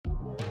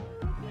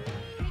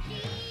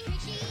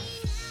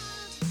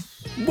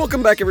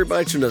Welcome back,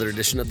 everybody, to another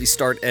edition of the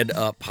Start Ed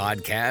Up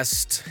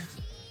podcast.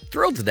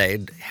 Thrilled today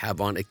to have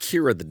on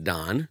Akira the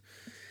Don.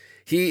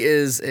 He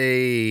is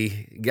a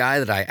guy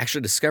that I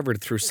actually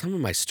discovered through some of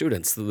my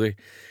students. They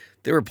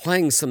were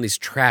playing some of these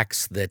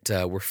tracks that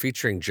were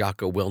featuring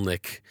Jocko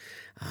Willink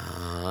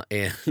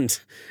and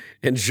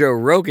and Joe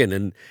Rogan,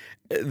 and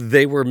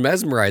they were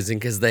mesmerizing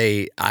because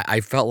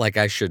I felt like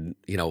I should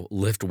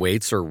lift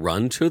weights or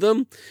run to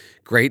them.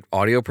 Great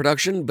audio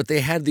production, but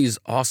they had these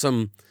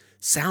awesome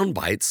sound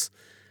bites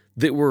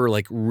that were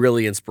like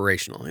really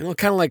inspirational.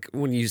 Kind of like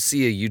when you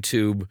see a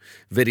YouTube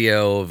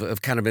video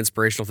of kind of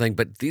inspirational thing,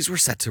 but these were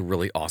set to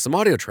really awesome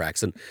audio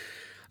tracks. And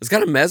I was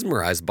kind of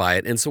mesmerized by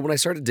it. And so when I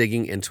started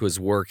digging into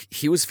his work,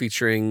 he was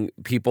featuring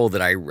people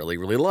that I really,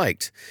 really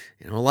liked.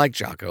 Like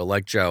Jocko,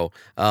 like Joe,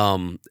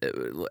 and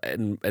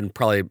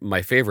probably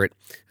my favorite,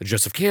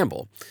 Joseph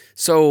Campbell.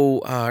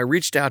 So I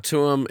reached out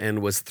to him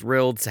and was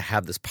thrilled to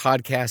have this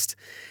podcast.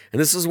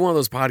 And this is one of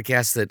those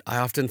podcasts that I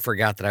often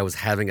forgot that I was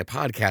having a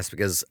podcast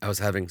because I was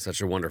having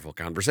such a wonderful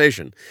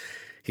conversation.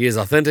 He is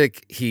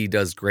authentic. He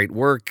does great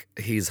work.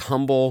 He's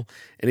humble,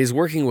 and he's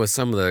working with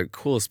some of the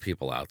coolest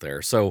people out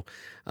there. So,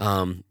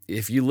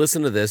 if you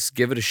listen to this,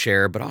 give it a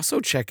share, but also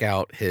check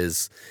out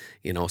his,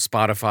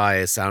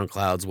 Spotify, his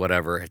SoundClouds,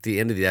 whatever. At the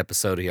end of the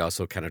episode, he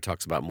also kind of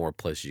talks about more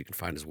places you can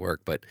find his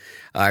work. But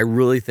I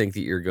really think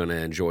that you're going to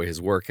enjoy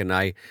his work, and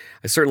I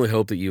certainly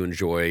hope that you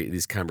enjoy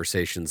these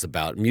conversations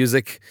about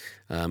music,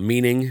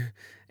 meaning,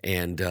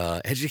 and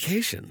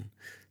education.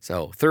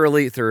 So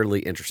thoroughly, thoroughly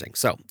interesting.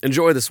 So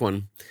enjoy this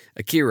one,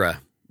 Akira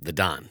the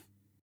Don.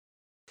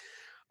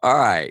 All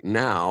right,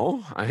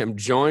 now I am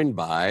joined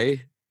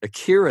by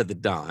Akira the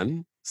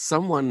Don,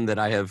 someone that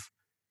I have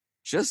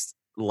just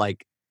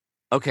like.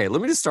 Okay,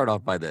 let me just start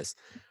off by this.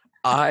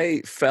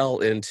 I fell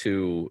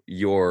into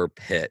your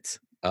pit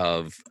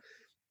of,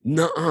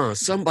 nuh-uh,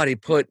 somebody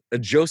put a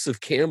Joseph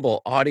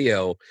Campbell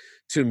audio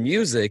to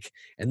music,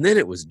 and then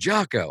it was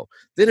Jocko,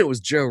 then it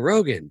was Joe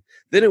Rogan,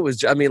 then it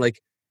was,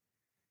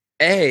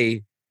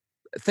 A,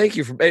 thank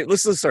you for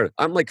let's start.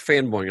 I'm like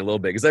fanboying a little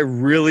bit because I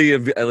really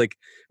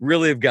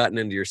have gotten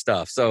into your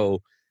stuff.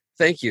 So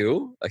thank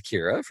you,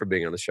 Akira, for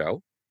being on the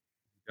show.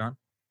 John?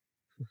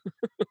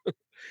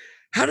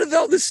 How did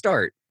all this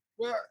start?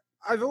 Well,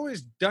 I've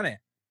always done it.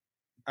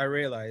 I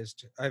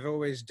realized I've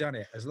always done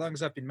it as long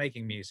as I've been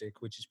making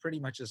music, which is pretty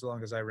much as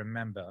long as I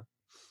remember.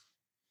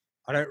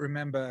 I don't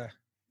remember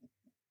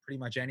pretty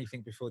much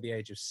anything before the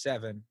age of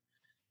 7.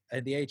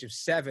 At the age of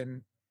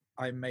 7,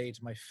 I made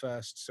my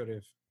first sort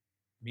of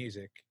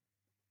music,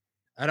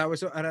 and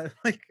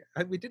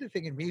we did a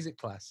thing in music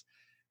class,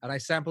 and I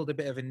sampled a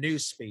bit of a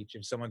news speech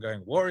of someone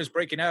going, "War is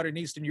breaking out in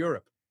Eastern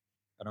Europe,"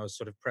 and I was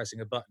sort of pressing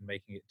a button,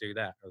 making it do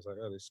that. I was like,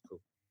 "Oh, this is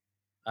cool."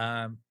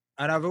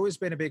 And I've always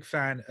been a big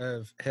fan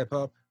of hip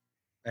hop,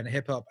 and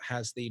hip hop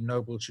has the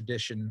noble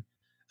tradition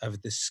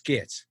of the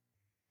skit.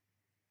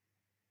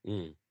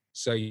 Mm.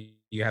 So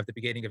you have the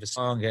beginning of a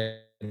song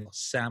and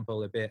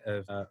sample a bit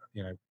of,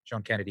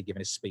 John Kennedy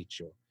giving his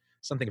speech or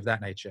something of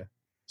that nature.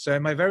 So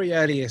in my very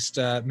earliest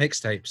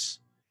mixtapes,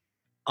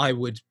 I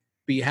would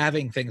be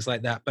having things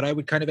like that, but I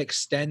would kind of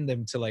extend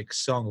them to like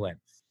song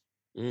length.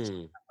 So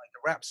Mm. like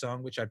a rap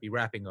song, which I'd be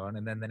rapping on,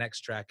 and then the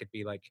next track could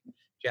be like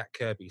Jack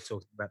Kirby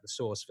talking about the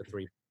source for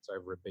 3 minutes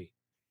over a beat.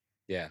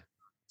 Yeah.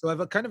 So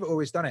I've kind of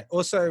always done it.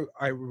 Also,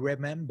 I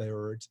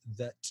remembered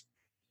that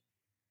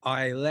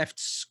I left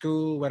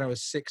school when I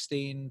was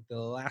 16. The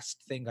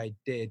last thing I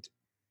did,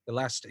 the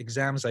last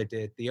exams I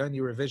did, the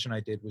only revision I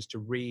did was to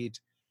read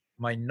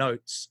my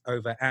notes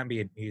over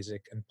ambient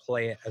music and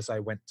play it as I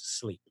went to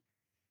sleep.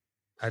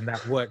 And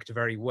that worked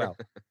very well.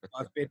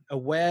 I've been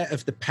aware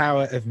of the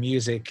power of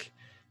music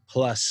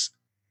plus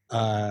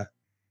uh,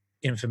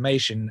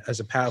 information as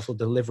a powerful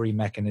delivery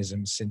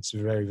mechanism since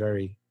very,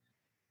 very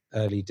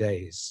early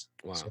days.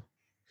 Wow. So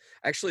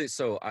Actually,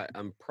 so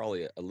I'm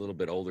probably a little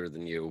bit older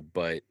than you,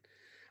 but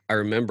I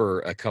remember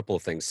a couple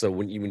of things. So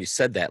when you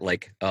said that,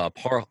 like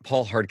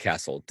Paul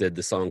Hardcastle did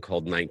the song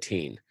called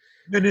 19.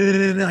 no, no, no,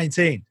 no,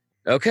 19.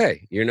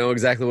 Okay, you know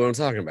exactly what I'm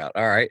talking about.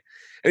 All right.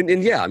 And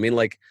yeah, I mean,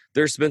 like,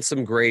 there's been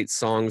some great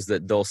songs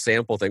that they'll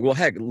sample thing. Well,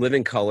 heck,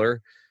 Living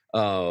Color,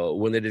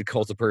 when they did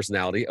Cult of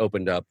Personality,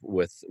 opened up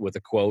with a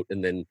quote,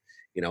 and then,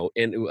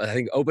 and I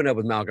think opened up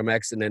with Malcolm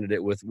X and ended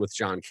it with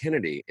John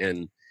Kennedy.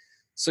 And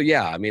so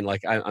yeah, I mean,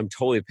 like, I'm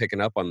totally picking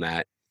up on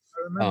that.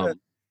 I remember Um,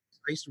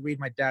 I used to read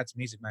my dad's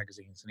music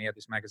magazines, and he had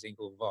this magazine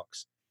called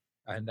Vox,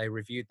 and they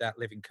reviewed that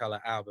Living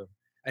Color album.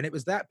 And it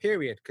was that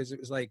period because it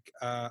was like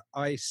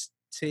Ice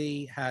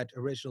T had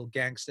Original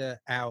Gangster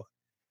out,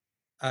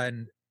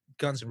 and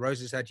Guns N'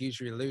 Roses had Use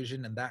Your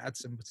Illusion, and that had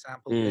some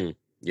sample bits.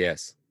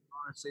 yes.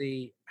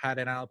 Morrissey had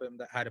an album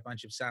that had a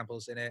bunch of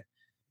samples in it,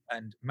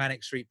 and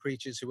Manic Street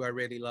Preachers, who I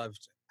really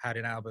loved, had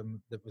an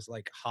album that was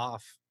like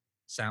half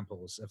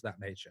samples of that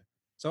nature.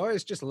 So I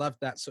always just loved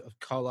that sort of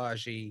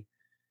collagey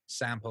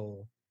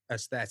sample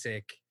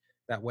aesthetic,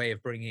 that way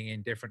of bringing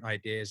in different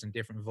ideas and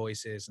different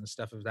voices and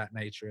stuff of that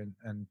nature,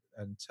 and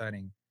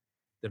turning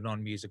the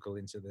non-musical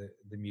into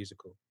the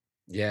musical.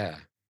 Yeah.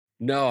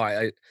 No,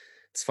 I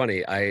it's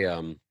funny.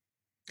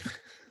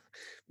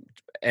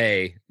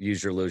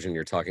 Use Your Illusion.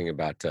 You're talking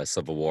about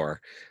Civil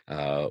War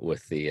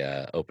with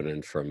the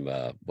opening from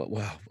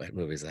what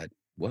movie is that?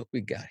 What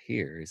We Got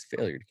Here is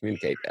Failure to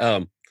Communicate.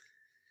 Okay.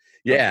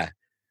 Yeah,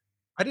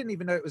 I didn't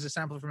even know it was a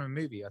sample from a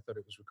movie. I thought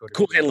it was recorded.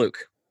 Cool Hand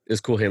Luke is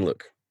Cool Hand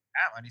Luke.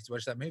 Wow, I need to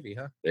watch that movie,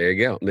 huh? There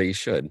you go. No, you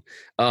should.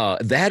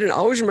 That, and I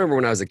always remember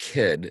when I was a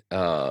kid,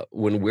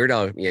 when Weird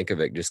Al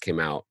Yankovic just came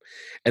out,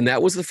 and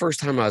that was the first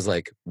time I was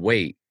like,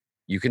 "Wait,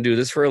 you can do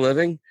this for a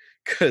living?"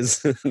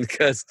 Because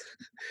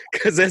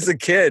as a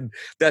kid,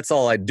 that's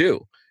all I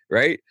do,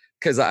 right?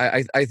 Because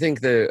I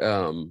think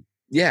that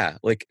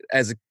like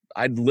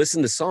I'd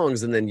listen to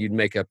songs and then you'd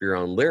make up your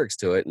own lyrics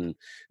to it, and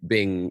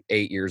being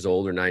 8 years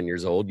old or 9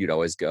 years old, you'd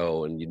always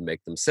go and you'd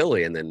make them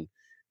silly, and then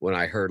when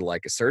I heard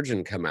Like a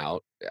Surgeon come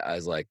out, I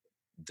was like,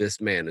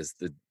 this man is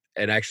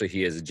and actually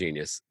he is a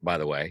genius, by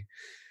the way.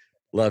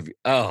 Love you.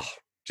 Oh,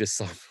 just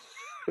so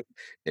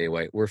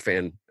anyway, we're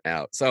fan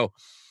out. So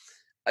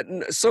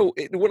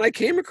when I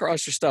came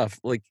across your stuff,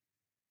 like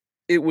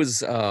it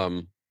was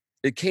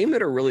it came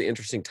at a really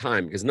interesting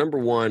time because number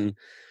one,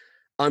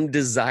 I'm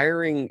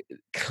desiring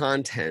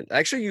content.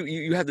 Actually,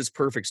 you have this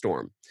perfect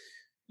storm.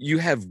 You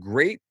have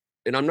great,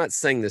 and I'm not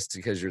saying this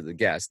because you're the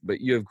guest, but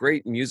you have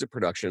great music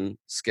production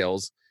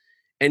skills,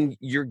 and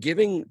you're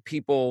giving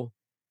people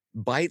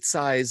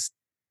bite-sized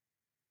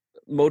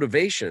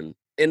motivation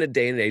in a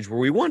day and age where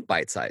we want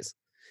bite-size.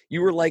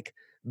 You were like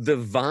the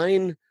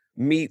Vine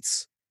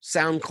meets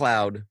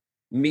SoundCloud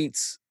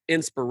meets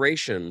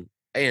inspiration.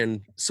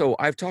 And so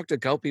I've talked to a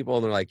couple people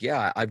and they're like,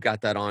 yeah, I've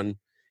got that on.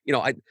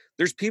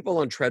 There's people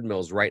on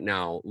treadmills right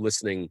now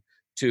listening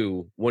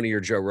to one of your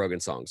Joe Rogan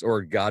songs,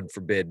 or God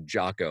forbid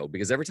Jocko,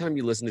 because every time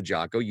you listen to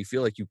Jocko, you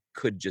feel like you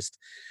could just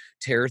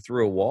tear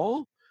through a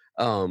wall.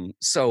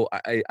 So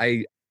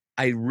I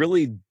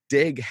really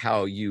dig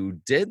how you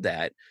did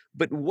that.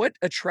 But what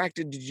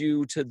attracted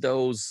you to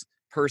those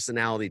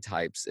personality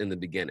types in the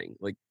beginning?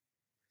 Like,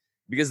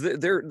 because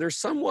they're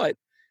somewhat,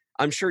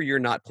 I'm sure you're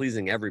not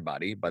pleasing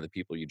everybody by the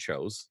people you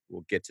chose.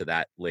 We'll get to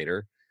that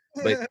later.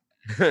 But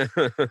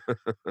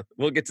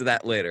we'll get to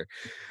that later.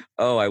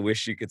 Oh, I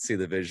wish you could see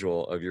the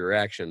visual of your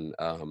reaction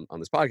on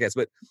this podcast.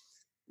 But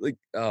like,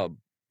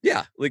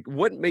 yeah, like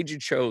what made you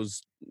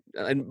chose?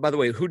 And by the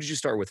way, who did you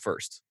start with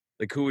first?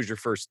 Like, who was your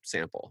first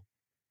sample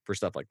for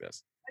stuff like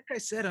this? Like I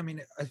said, I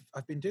mean,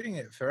 I've been doing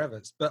it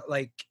forever, but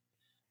like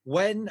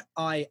when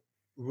I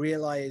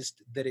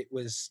realized that it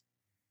was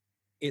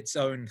its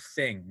own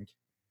thing,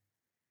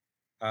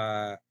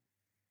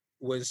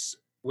 was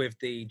with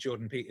the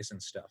Jordan Peterson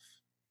stuff.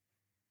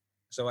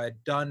 So I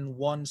had done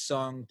one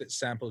song that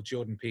sampled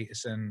Jordan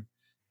Peterson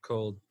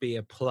called "Be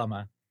a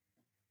Plumber,"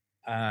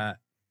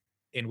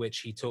 in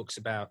which he talks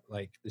about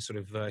like the sort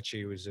of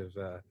virtues of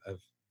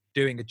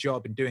doing a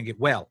job and doing it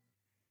well.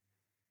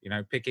 You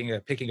know, picking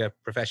a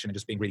profession and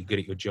just being really good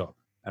at your job.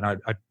 And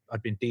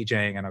I'd been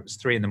DJing, and it was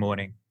 3 a.m.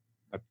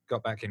 I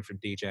got back in from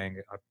DJing.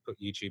 I put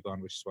YouTube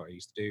on, which is what I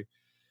used to do.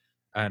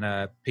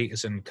 And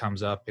Peterson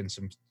comes up in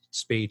some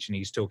speech, and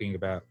he's talking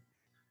about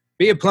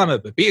be a plumber,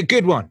 but be a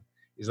good one.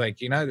 He's like,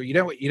 you don't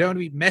want to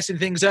be messing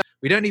things up.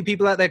 We don't need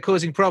people out there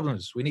causing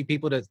problems. We need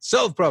people to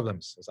solve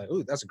problems. I was like,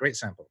 oh, that's a great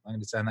sample. I'm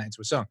going to turn that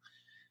into a song.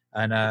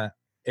 And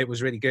it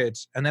was really good.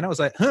 And then I was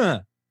like,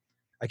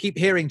 I keep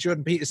hearing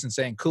Jordan Peterson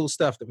saying cool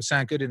stuff that would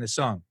sound good in the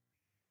song.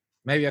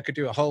 Maybe I could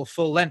do a whole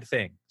full length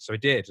thing. So I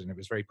did, and it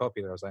was very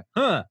popular. I was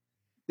like,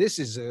 this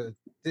is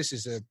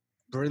a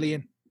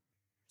brilliant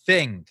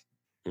thing.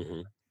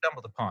 Mm-hmm.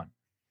 Stumbled upon.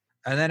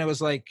 And then it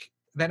was like,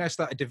 then I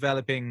started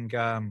developing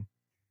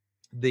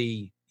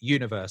the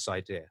universe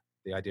idea,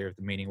 the idea of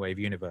the meaning wave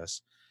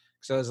universe.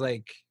 So I was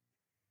like,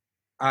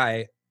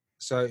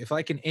 so if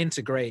I can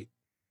integrate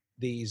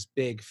these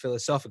big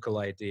philosophical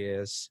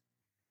ideas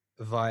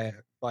by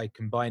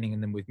combining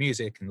them with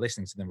music and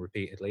listening to them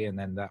repeatedly, and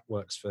then that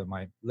works for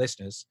my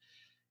listeners,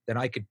 then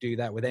I could do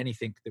that with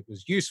anything that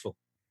was useful.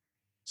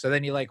 So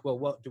then you're like, well,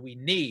 what do we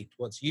need?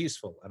 What's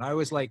useful? And I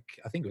was like,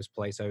 I think it was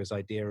Plato's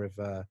idea of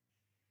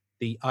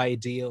the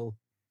ideal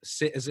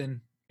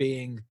citizen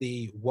being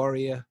the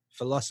warrior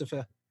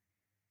philosopher,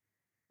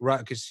 right?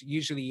 Because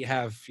usually you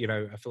have,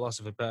 a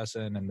philosopher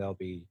person, and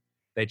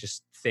they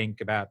just think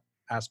about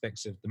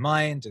aspects of the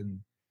mind,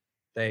 and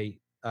they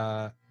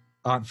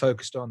aren't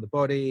focused on the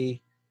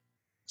body.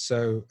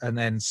 So, and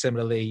then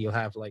similarly, you'll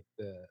have like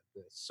the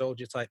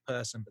soldier type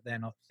person, but they're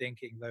not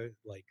thinking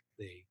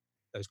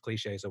those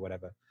cliches or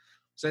whatever.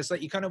 So it's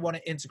like you kind of want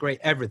to integrate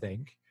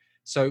everything.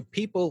 So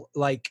people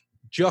like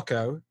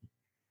Jocko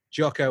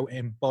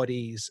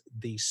embodies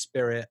the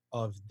spirit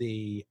of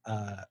the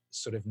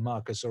sort of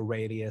Marcus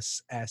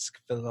Aurelius-esque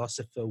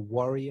philosopher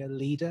warrior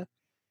leader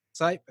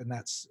type, and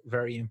that's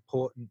very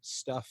important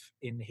stuff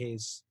in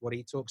what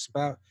he talks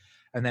about.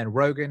 And then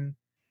Rogan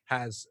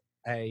has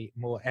a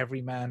more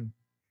everyman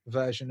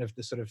version of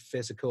the sort of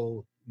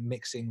physical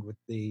mixing with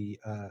the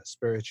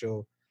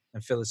spiritual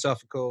and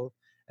philosophical.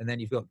 And then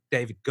you've got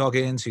David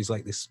Goggins, who's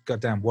like this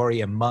goddamn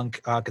warrior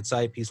monk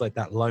archetype. He's like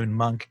that lone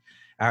monk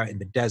out in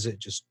the desert,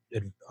 just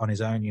on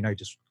his own,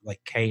 just like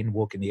Cain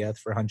walking the earth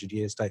for 100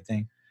 years type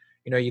thing.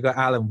 You got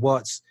Alan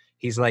Watts.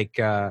 he's like,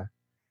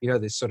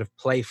 this sort of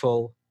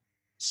playful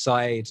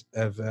side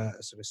of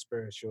sort of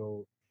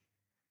spiritual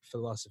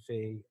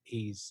philosophy.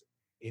 He's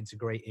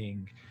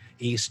integrating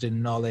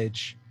Eastern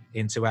knowledge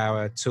into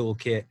our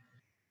toolkit.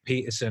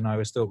 Peterson, I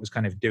always thought, was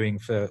kind of doing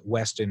for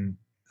Western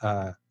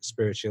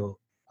spiritual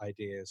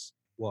ideas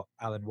what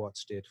Alan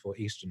Watts did for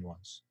Eastern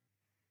ones.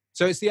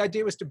 So it's the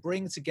idea was to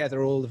bring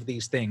together all of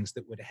these things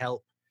that would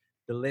help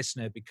the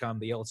listener become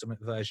the ultimate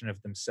version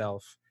of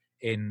themselves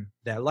in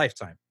their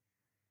lifetime.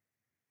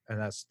 And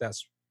that's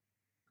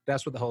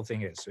what the whole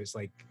thing is. So it's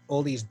like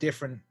all these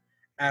different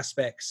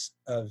aspects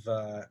of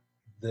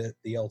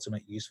the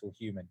ultimate useful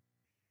human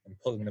and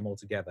pulling them all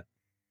together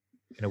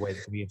in a way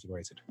that can be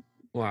integrated.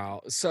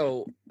 Wow.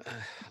 So,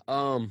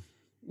 no,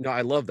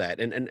 I love that.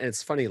 And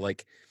it's funny,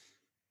 like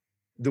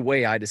the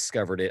way I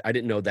discovered it, I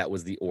didn't know that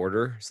was the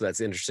order. So that's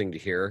interesting to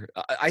hear.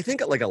 I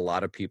think like a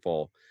lot of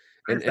people,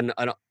 and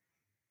I don't,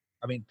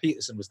 I mean,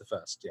 Peterson was the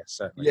first. Yes,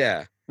 certainly.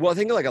 yeah. Well, I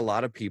think like a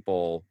lot of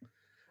people,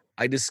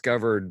 I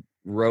discovered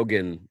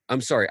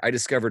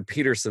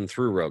Peterson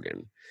through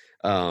Rogan.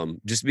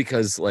 Just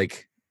because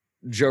like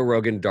Joe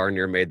Rogan darn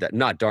near made that,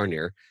 not darn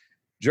near,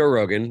 Joe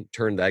Rogan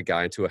turned that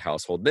guy into a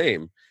household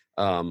name.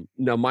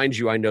 Now, mind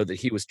you, I know that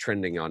he was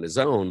trending on his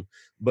own,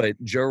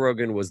 but Joe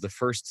Rogan was the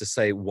first to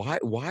say, why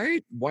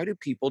do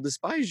people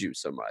despise you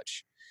so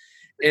much?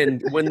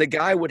 And when the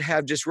guy would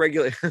have just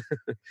regular,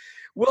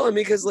 well, I mean,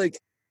 because like,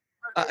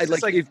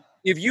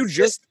 if you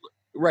just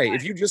right,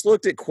 if you just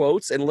looked at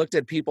quotes and looked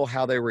at people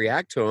how they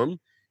react to him,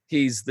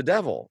 he's the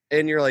devil,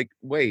 and you're like,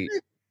 wait.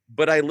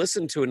 But I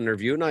listened to an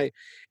interview,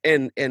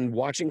 and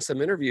watching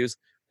some interviews,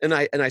 and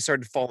I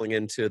started falling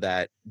into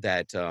that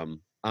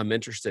I'm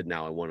interested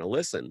now. I want to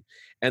listen.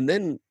 And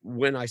then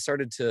when I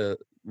started to,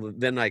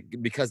 then I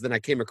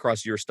came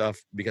across your stuff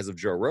because of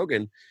Joe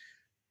Rogan.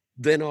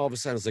 Then all of a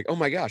sudden it's like, oh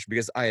my gosh,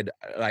 because I had,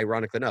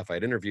 ironically enough, I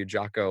had interviewed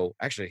Jocko.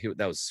 Actually,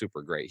 that was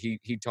super great.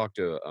 He talked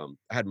to,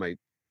 I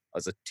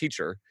was a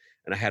teacher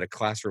and I had a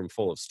classroom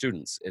full of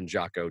students, and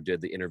Jocko did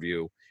the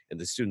interview, and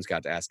the students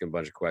got to ask him a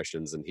bunch of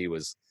questions, and he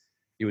was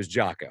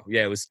Jocko.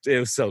 Yeah, it was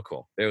so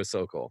cool. It was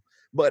so cool.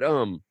 But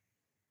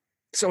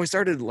so I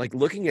started like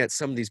looking at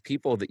some of these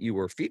people that you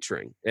were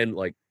featuring, and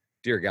like,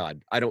 dear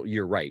God,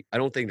 you're right. I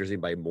don't think there's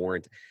anybody more.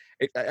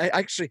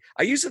 I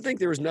used to think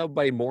there was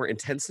nobody more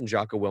intense than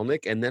Jocko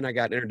Willink, and then I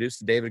got introduced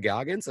to David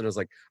Goggins, and I was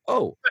like,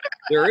 oh,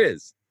 there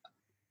is.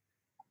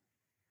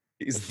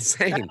 He's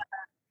insane.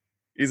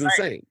 He's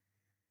insane.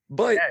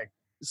 But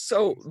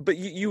but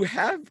you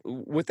have,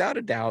 without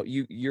a doubt,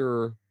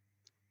 you're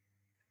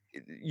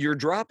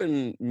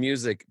dropping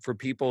music for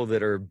people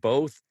that are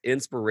both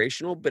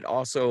inspirational but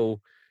also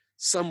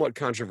somewhat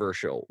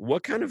controversial.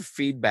 What kind of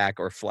feedback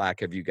or flack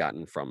have you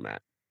gotten from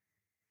that?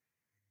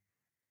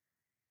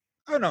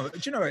 Oh no, do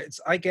you know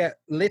I get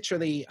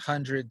literally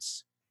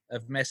hundreds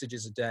of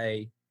messages a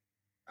day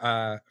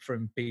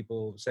from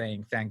people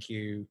saying thank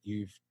you,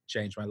 you've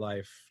changed my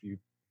life,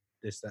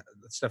 that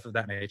stuff of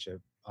that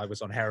nature. I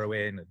was on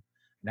heroin and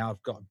now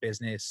I've got a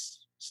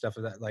business, stuff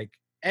of that. Like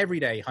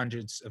every day,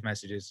 hundreds of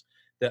messages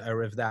that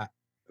are of that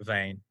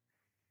vein.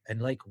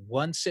 And like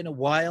once in a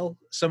while,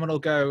 someone will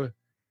go,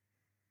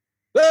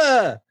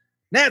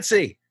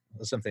 Nazi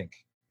or something.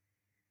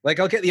 Like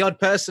I'll get the odd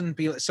person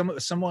be like,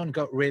 someone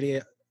got really.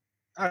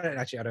 I don't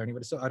want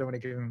to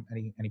give him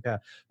any power.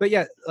 But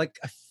yeah, like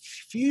a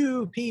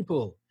few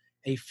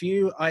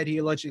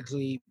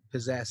ideologically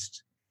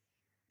possessed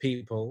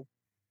people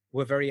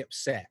were very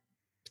upset.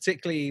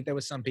 Particularly, there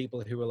were some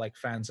people who were like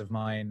fans of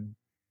mine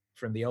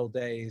from the old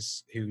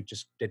days who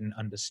just didn't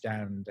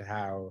understand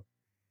how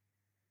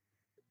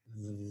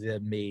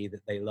the me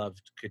that they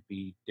loved could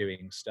be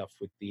doing stuff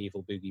with the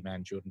evil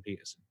boogeyman Jordan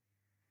Peterson,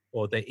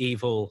 or the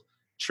evil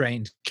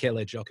trained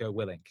killer Jocko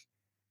Willink,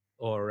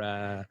 or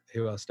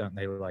who else don't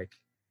they like?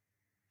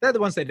 They're the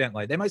ones they don't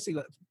like. They mostly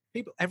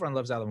people. Everyone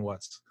loves Alan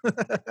Watts.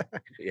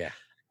 Yeah,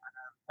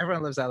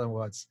 everyone loves Alan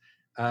Watts.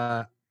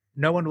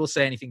 No one will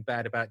say anything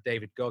bad about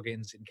David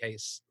Goggins in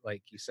case,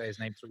 like, you say his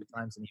name 3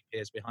 times and he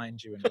appears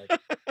behind you and like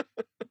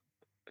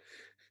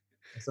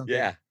something.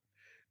 Yeah.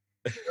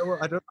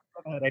 I don't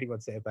heard anyone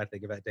say a bad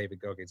thing about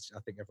David Goggins. I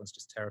think everyone's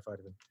just terrified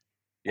of him.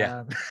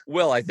 Yeah.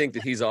 Well, I think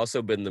that he's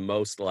also been the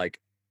most like,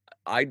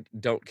 I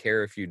don't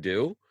care if you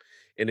do,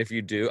 and if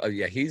you do,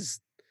 yeah, he's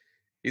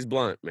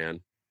blunt, man.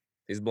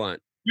 He's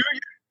blunt.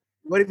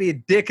 Want to be a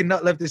dick and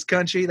not love this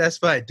country? That's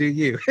fine. Do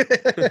you?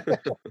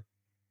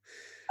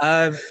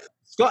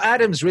 Scott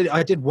Adams, really,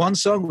 I did one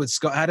song with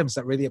Scott Adams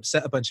that really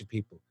upset a bunch of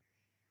people.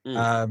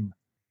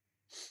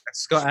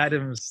 Scott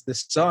Adams, the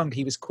song,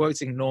 he was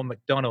quoting Norm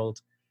Macdonald,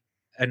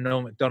 and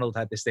Norm Macdonald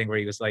had this thing where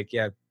he was like,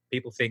 yeah,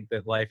 people think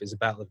that life is a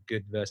battle of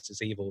good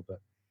versus evil, but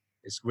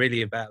it's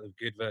really a battle of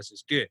good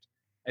versus good.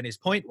 And his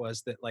point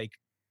was that, like,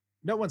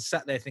 no one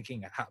sat there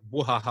thinking, ha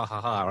ha ha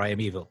ha, I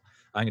am evil.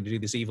 I'm going to do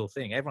this evil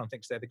thing. Everyone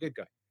thinks they're the good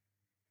guy.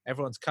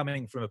 Everyone's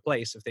coming from a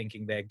place of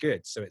thinking they're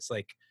good. So it's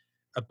like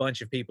a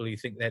bunch of people who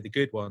think they're the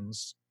good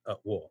ones at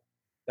war.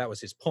 That was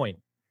his point.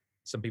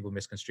 Some people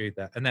misconstrued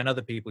that. And then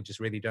other people just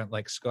really don't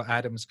like Scott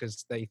Adams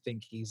because they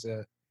think he's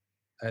a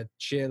a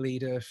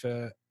cheerleader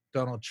for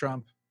Donald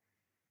Trump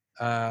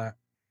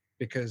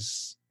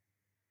because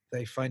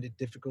they find it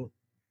difficult.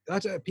 I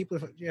don't, people,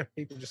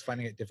 people are just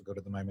finding it difficult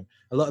at the moment.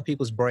 A lot of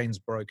people's brains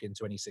broke in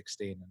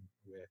 2016,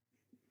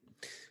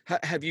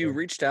 and Have you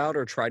reached out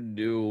or tried to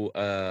do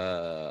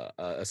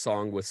a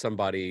song with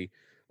somebody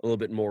a little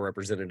bit more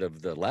representative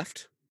of the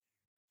left?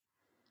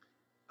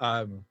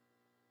 I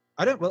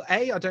don't. Well,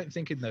 I don't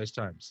think in those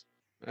times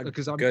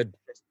because Good.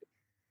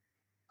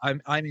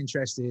 I'm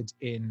interested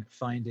in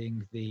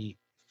finding the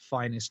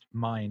finest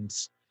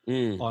minds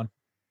on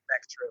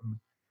spectrum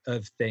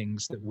of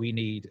things that we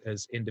need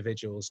as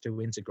individuals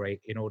to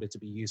integrate in order to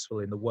be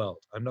useful in the world.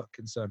 I'm not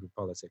concerned with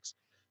politics.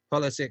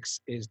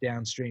 Politics is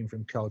downstream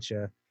from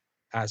culture,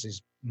 as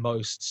is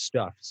most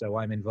stuff. So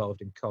I'm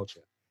involved in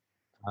culture.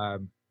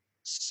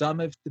 Some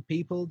of the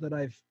people that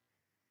I've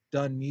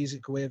done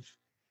music with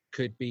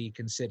could be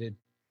considered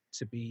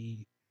to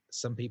be,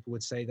 some people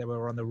would say they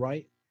were on the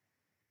right.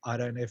 I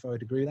don't know if I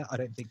would agree with that. I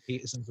don't think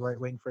Peterson's right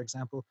wing, for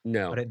example.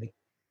 No. I don't think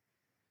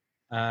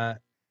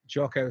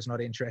Jocko's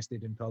not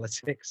interested in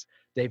politics.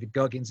 David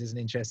Goggins isn't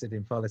interested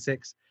in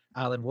politics.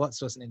 Alan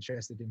Watts wasn't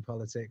interested in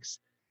politics.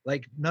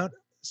 Like, not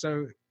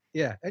so.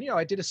 Yeah, and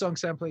I did a song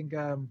sampling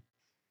Noam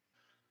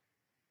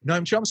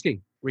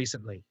Chomsky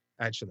recently.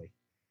 Actually,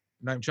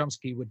 Noam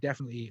Chomsky would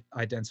definitely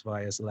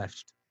identify as a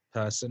left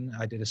person.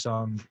 I did a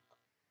song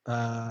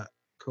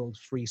called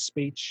 "Free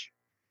Speech,"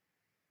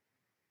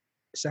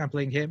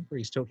 sampling him, where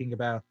he's talking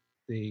about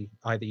the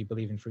either you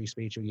believe in free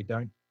speech or you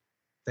don't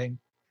thing.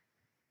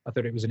 I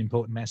thought it was an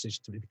important message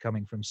to be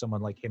coming from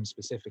someone like him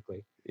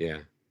specifically. Yeah.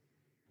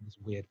 These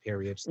weird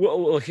periods.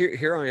 Well,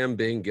 here I am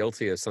being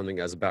guilty of something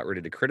I was about ready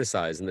to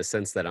criticize, in the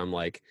sense that I'm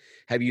like,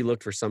 have you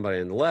looked for somebody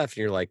on the left?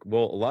 And you're like,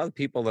 well, a lot of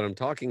people that I'm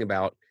talking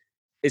about,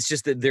 it's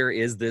just that there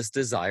is this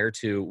desire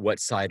to,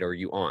 what side are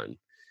you on?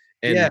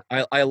 And Yeah.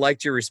 I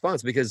liked your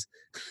response, because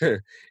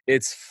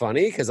it's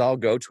funny, because I'll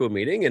go to a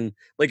meeting and,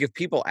 like, if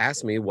people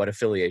ask me what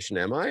affiliation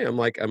am I, I'm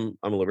like, I'm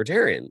a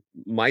libertarian.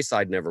 My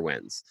side never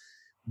wins.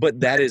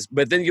 But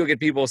then you'll get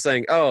people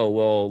saying, oh,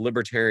 well,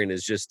 libertarian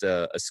is just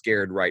a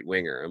scared right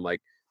winger. I'm like,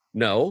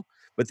 no.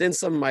 But then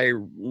some of my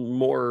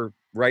more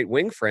right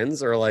wing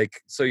friends are like,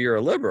 so you're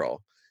a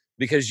liberal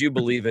because you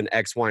believe in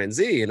X, Y, and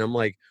Z. And I'm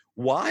like,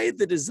 why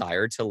the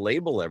desire to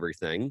label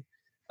everything?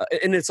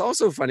 And it's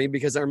also funny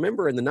because I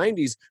remember in the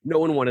 90s, no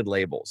one wanted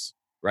labels,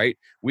 right?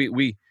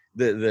 It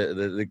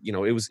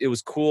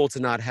was cool to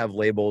not have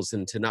labels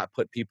and to not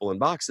put people in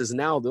boxes. And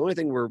now the only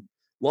thing we're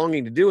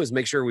longing to do is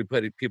make sure we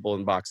put people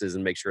in boxes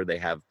and make sure they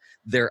have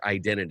their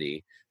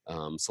identity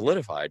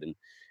solidified.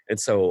 And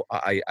so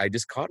I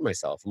just caught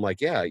myself. I'm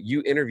like, yeah,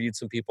 you interviewed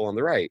some people on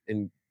the right,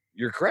 and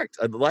you're correct.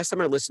 The last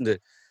time I listened to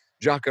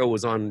Jocko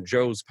was on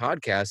Joe's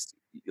podcast.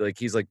 Like,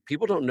 he's like,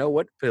 people don't know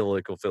what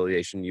political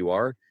affiliation you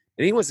are,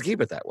 and he wants to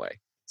keep it that way.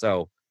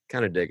 So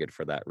kind of dig it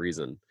for that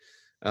reason.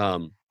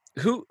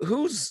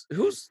 Who's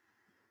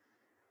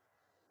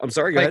I'm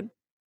sorry, go ahead.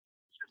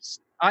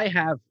 I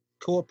have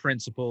core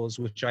principles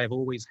which I have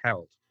always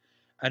held.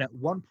 And at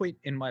one point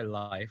in my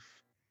life,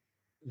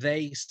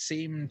 they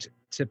seemed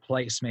to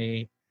place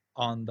me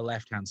on the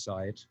left-hand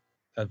side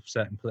of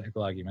certain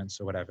political arguments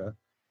or whatever.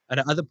 And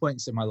at other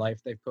points in my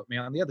life, they've put me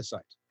on the other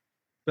side.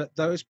 But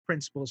those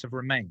principles have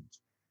remained.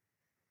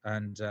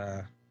 And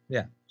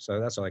yeah, so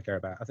that's all I care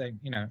about. I think,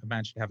 a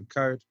man should have a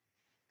code.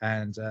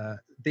 And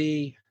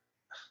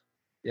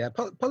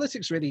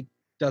politics really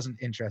doesn't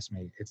interest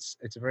me. It's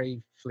a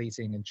very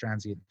fleeting and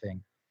transient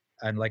thing.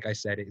 And like I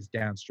said, it is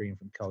downstream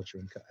from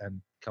culture,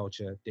 and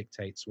culture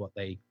dictates what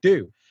they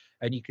do.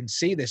 And you can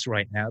see this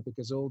right now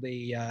because all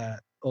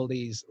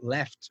these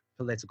left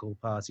political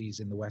parties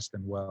in the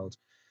Western world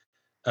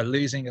are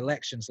losing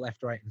elections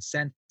left, right, and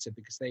center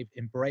because they've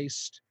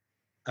embraced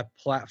a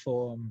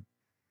platform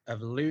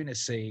of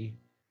lunacy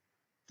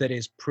that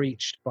is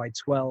preached by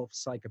 12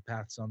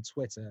 psychopaths on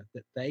Twitter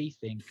that they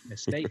think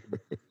mistakenly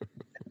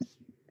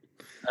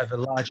of a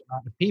large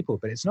amount of people,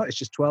 but it's not. It's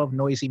just 12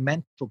 noisy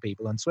mental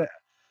people on Twitter.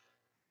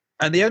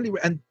 And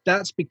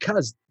that's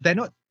because they're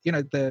not,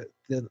 the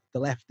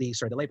lefties,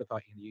 sorry, the Labour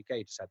Party in the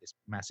UK just had this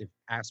massive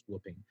ass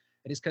whooping.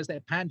 It is because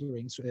they're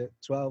pandering to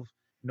 12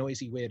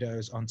 noisy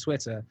weirdos on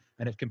Twitter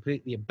and have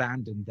completely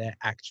abandoned their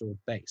actual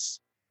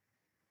base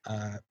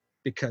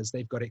because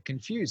they've got it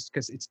confused,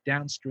 because it's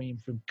downstream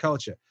from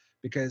culture,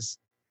 because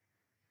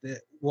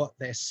what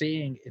they're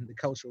seeing in the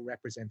cultural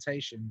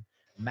representation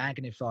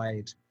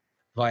magnified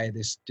via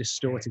this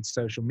distorted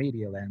social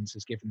media lens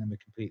has given them a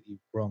completely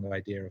wrong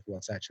idea of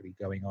what's actually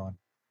going on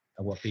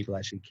and what people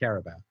actually care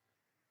about,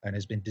 and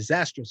has been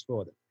disastrous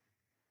for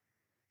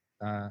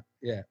them.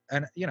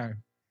 And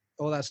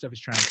all that stuff is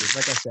transient.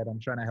 Like I said,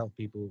 I'm trying to help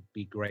people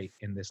be great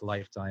in this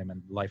lifetime,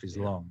 and life is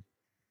long.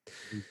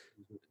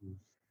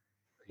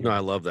 No, I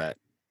love that.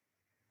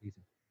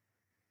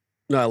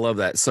 No, I love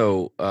that.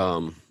 So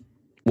one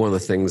of the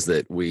things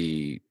that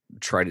we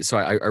try to, so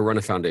I run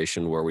a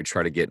foundation where we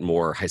try to get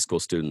more high school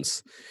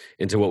students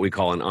into what we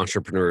call an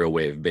entrepreneurial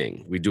way of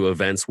being. We do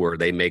events where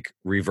they make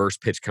reverse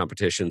pitch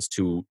competitions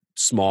to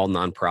small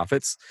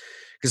nonprofits,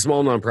 because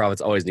small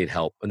nonprofits always need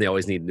help and they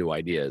always need new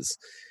ideas.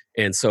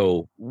 And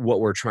so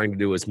what we're trying to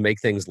do is make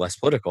things less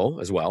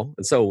political as well.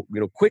 And so,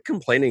 quit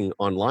complaining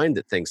online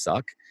that things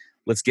suck.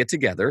 Let's get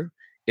together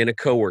in a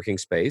co-working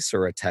space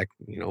or a tech,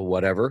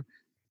 whatever,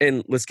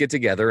 and let's get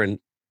together and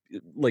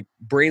like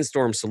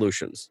brainstorm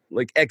solutions,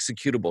 like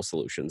executable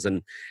solutions.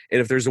 And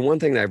if there's one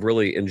thing that I've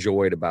really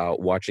enjoyed about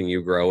watching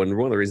you grow, and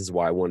one of the reasons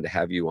why I wanted to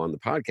have you on the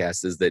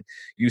podcast, is that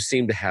you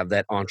seem to have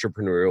that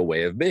entrepreneurial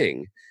way of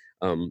being.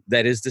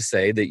 That is to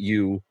say that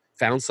you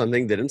found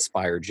something that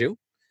inspired you.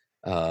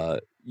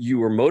 You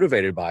were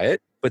motivated by it,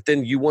 but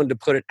then you wanted to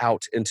put it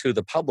out into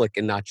the public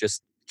and not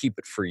just keep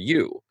it for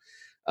you.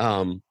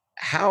 Um,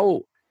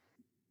 how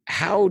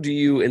how do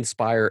you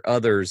inspire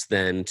others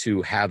then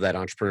to have that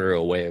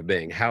entrepreneurial way of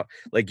being? How,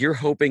 like, you're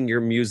hoping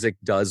your music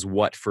does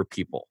what for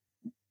people?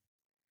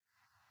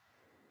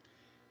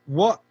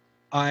 What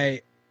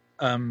I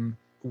am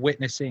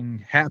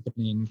witnessing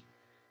happening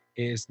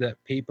is that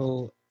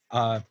people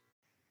are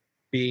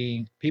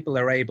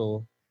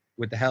able,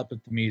 with the help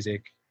of the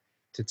music,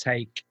 to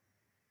take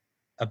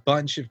a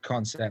bunch of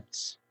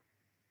concepts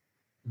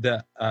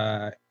that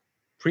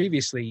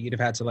previously you'd have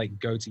had to like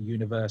go to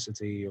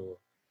university or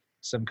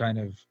some kind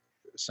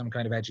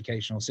of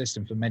educational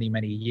system for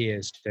many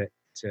years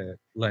to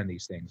learn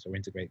these things or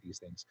integrate these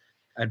things,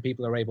 and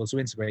people are able to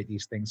integrate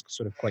these things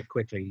sort of quite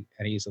quickly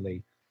and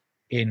easily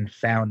in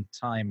found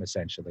time,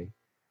 essentially,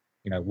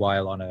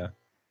 while on a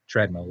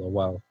treadmill or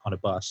while on a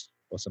bus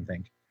or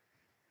something,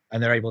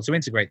 and they're able to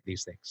integrate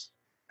these things,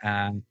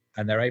 and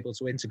they're able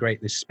to integrate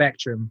this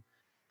spectrum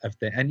of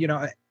the, and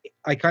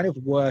I kind of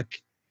work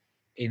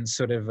in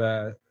sort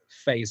of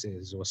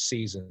phases or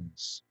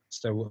seasons.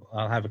 So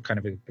I'll have a kind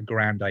of a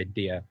grand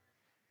idea,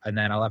 and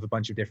then I'll have a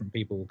bunch of different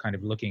people kind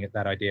of looking at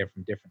that idea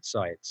from different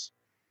sides.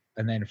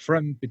 And then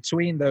from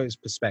between those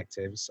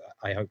perspectives,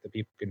 I hope that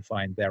people can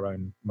find their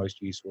own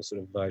most useful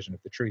sort of version of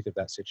the truth of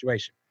that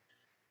situation.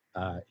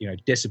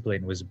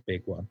 Discipline was a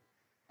big one.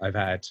 I've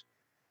had,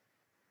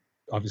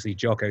 obviously,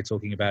 Jocko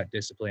talking about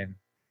discipline,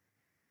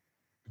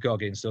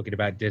 Goggins talking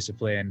about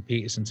discipline,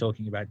 Peterson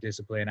talking about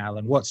discipline,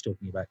 Alan Watts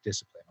talking about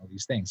discipline, all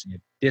these things. And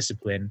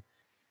discipline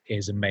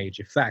is a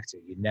major factor.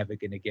 You're never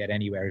going to get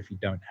anywhere if you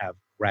don't have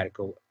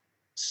radical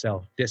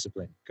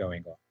self-discipline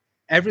going on.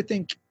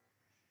 Everything,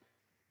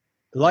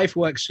 life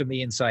works from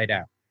the inside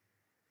out.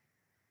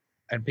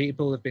 And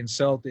people have been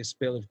sold this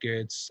bill of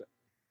goods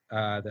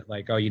that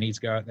like, oh, you need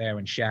to go out there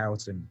and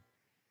shout and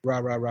rah,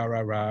 rah, rah, rah,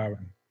 rah.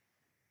 And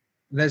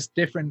there's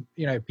different,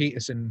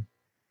 Peterson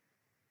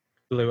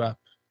blew up.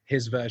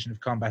 His version of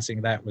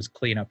combating that was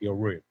clean up your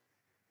room.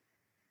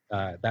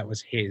 That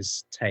was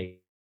his take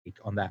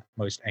on that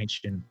most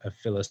ancient of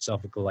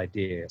philosophical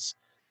ideas,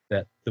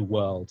 that the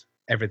world,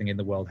 everything in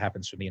the world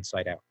happens from the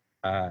inside out.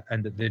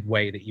 And that the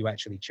way that you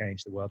actually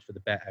change the world for the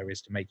better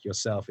is to make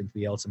yourself into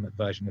the ultimate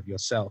version of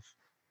yourself,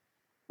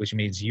 which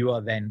means you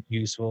are then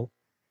useful.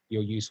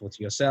 You're useful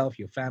to yourself,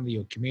 your family,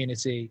 your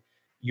community.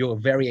 Your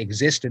very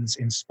existence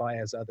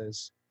inspires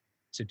others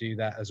to do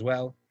that as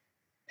well.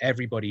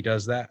 Everybody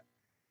does that.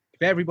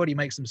 If everybody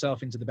makes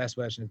themselves into the best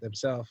version of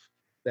themselves,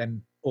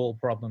 then all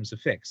problems are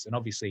fixed. And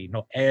obviously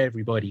not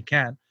everybody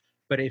can,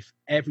 but if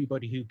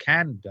everybody who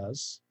can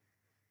does,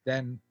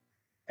 then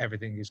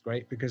everything is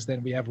great, because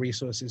then we have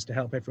resources to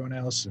help everyone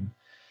else. And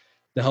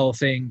the whole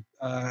thing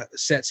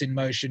sets in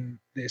motion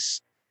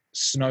this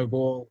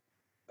snowball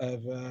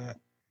of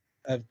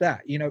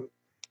that.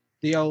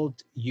 The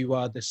old "you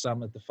are the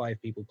sum of the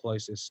 5 people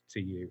closest to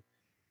you"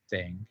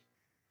 thing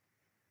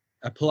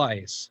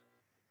applies.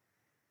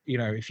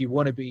 If you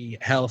want to be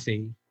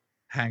healthy,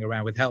 hang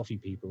around with healthy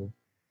people,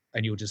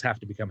 and you'll just have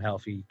to become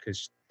healthy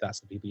because that's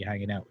the people you're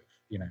hanging out with.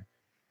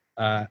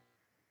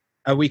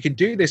 And we can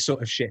do this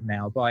sort of shit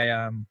now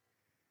by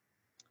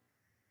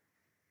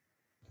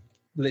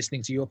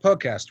listening to your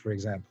podcast, for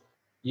example.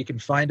 You can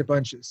find a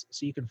bunch of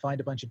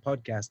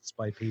podcasts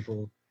by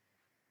people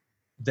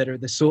that are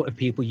the sort of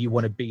people you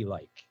want to be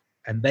like,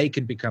 and they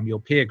can become your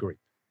peer group.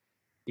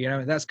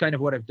 And that's kind of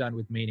what I've done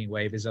with Meaning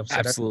Wave. Is I've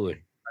said, Absolutely,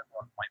 I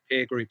want my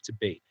peer group to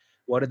be.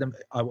 What are them?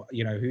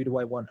 Who do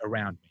I want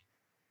around me?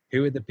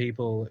 Who are the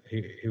people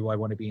who I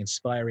want to be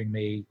inspiring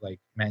me, like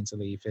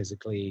mentally,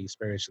 physically,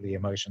 spiritually,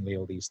 emotionally,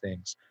 all these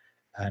things,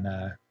 and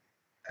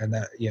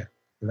that, yeah,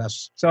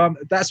 that's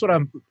what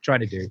I'm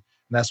trying to do, and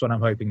that's what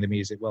I'm hoping the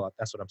music. Well,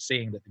 that's what I'm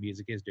seeing that the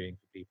music is doing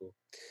for people.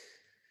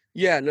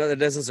 yeah. No, that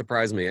doesn't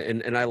surprise me,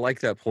 and I like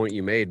that point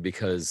you made,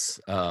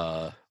 because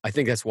I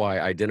think that's why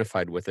I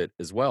identified with it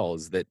as well.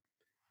 Is that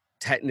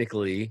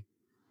technically,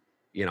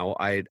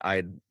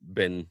 I'd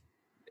been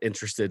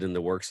interested in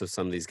the works of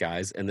some of these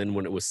guys, and then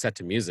when it was set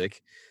to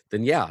music,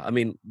 then yeah, I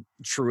mean,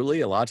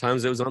 truly, a lot of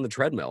times it was on the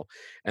treadmill,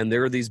 and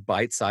there are these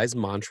bite-sized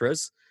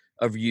mantras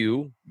of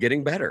you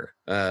getting better.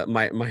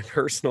 My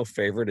personal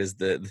favorite is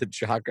the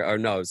Jocko, or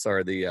no,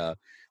 sorry, the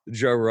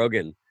Joe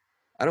Rogan.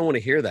 I don't want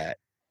to hear that.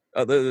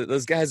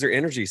 Those guys, their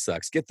energy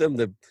sucks. Get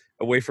them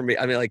away from me.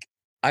 I mean, like,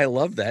 I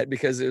love that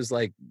because it was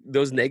like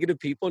those negative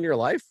people in your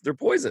life, they're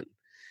poison.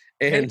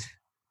 And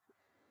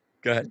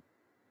go ahead.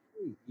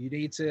 You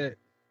need to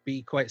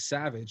be quite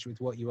savage with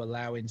what you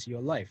allow into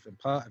your life. And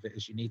part of it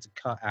is you need to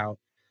cut out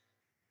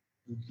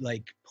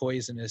like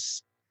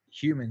poisonous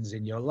humans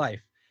in your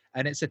life.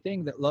 And it's a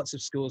thing that lots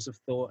of schools of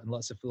thought and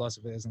lots of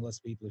philosophers and lots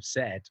of people have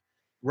said.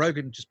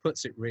 Rogan just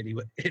puts it really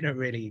in a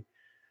really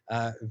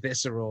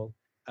visceral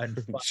and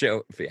fun,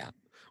 Show, yeah,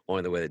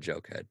 only the way the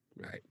joke could,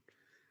 right?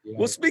 you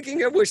Well, know,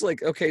 speaking of which,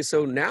 like, okay,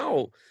 so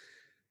now,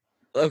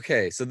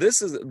 okay, so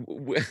this is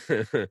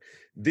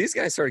these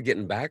guys started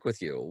getting back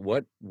with you.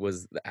 What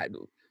was that?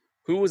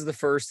 Who was the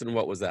first, and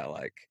what was that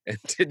like? And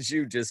did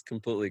you just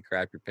completely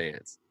crap your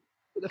pants?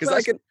 the Because I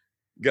first can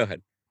go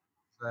ahead.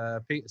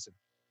 Peterson.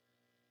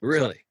 So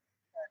Really?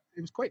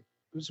 it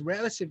was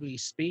relatively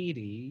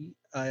speedy,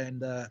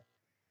 and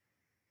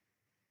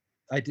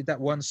I did that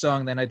one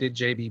song. Then I did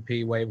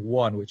JBP Wave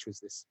 1, which was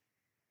this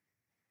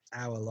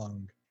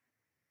hour-long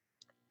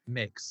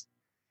mix.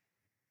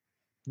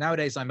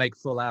 Nowadays, I make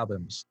full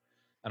albums,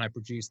 and I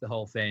produce the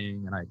whole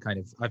thing. And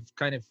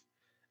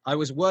I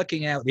was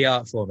working out the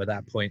art form at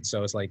that point. So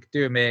I was like,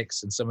 do a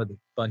mix and some of the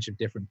bunch of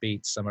different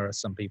beats. Some are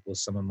some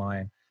people's, some are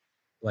mine.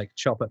 Like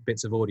chop up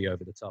bits of audio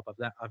over the top. I've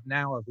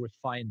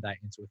refined that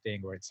into a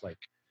thing where it's like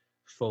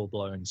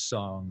full-blown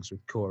songs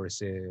with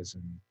choruses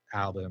and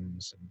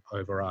albums and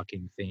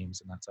overarching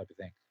themes and that type of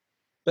thing.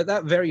 But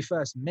that very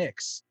first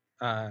mix,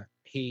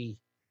 he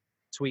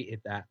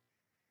tweeted that.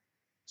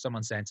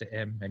 Someone sent it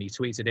him and he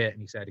tweeted it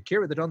and he said,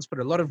 Akira the Don's put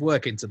a lot of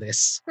work into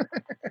this,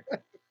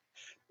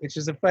 which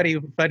is a funny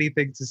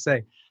thing to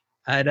say.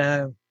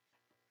 And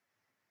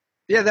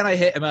then I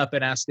hit him up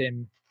and asked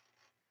him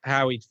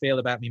how he'd feel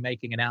about me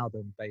making an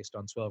album based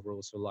on 12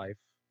 Rules for Life,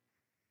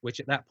 which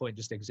at that point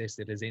just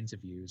existed as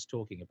interviews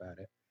talking about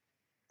it.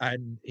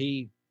 And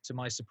he, to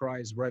my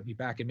surprise, wrote me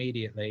back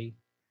immediately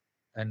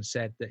and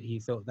said that he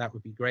thought that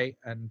would be great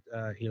and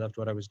he loved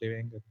what I was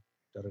doing.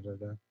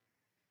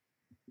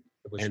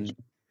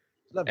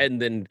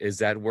 And then is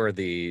that where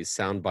the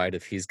soundbite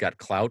of "He's Got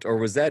Clout," or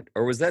was that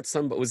was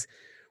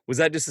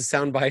that just a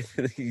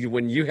soundbite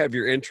when you have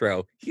your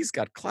intro? He's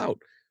got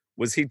clout.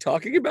 Was he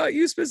talking about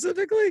you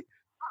specifically?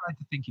 I like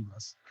to think he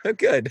was. Oh,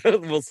 good.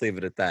 We'll leave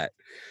it at that.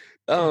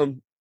 Fox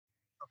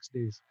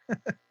News.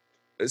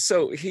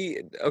 So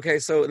okay.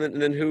 So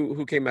then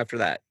who came after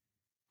that?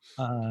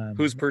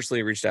 Who's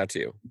personally reached out to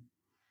you?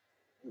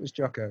 It was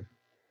Jocko.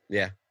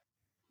 Yeah.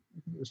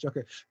 It was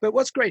Jocko. But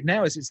what's great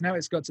now is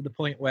it's got to the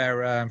point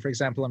where, for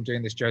example, I'm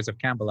doing this Joseph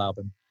Campbell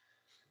album,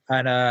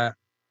 and I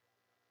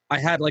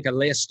had like a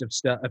list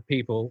of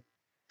people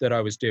that I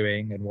was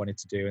doing and wanted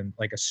to do, and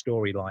like a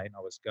storyline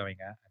I was going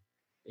at.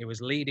 It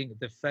was leading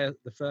the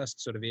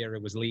first sort of era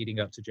was leading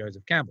up to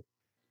Joseph Campbell.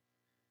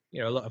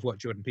 You know, a lot of what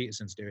Jordan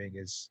Peterson's doing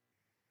is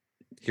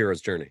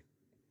Hero's Journey.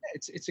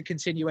 It's a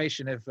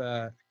continuation of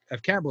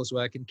Campbell's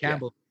work, and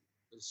Campbell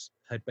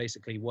had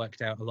basically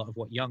worked out a lot of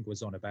what Jung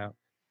was on about,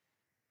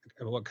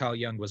 what Carl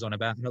Jung was on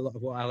about, and a lot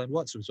of what Alan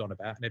Watts was on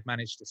about, and had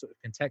managed to sort of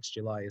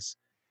contextualize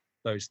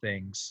those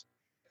things.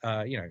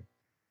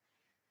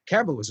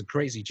 Campbell was a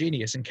crazy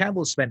genius, and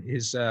Campbell spent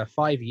his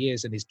 5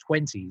 years in his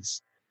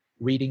 20s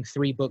reading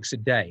 3 books a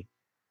day.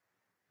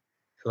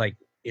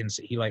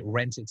 He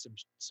rented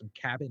some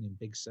cabin in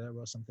Big Sur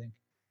or something,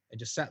 and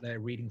just sat there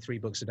reading 3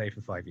 books a day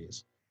for 5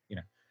 years.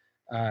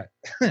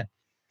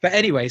 But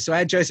anyway, so I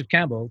had Joseph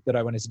Campbell that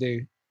I wanted to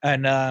do,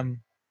 and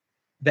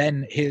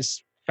then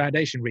his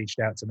foundation reached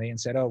out to me and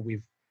said, "Oh,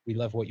 we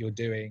love what you're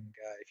doing.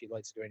 If you'd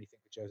like to do anything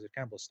with Joseph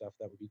Campbell stuff,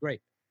 that would be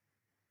great."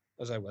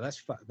 I was like, "Well,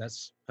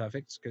 that's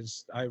perfect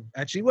because I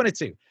actually wanted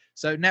to."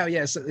 So now,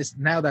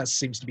 now that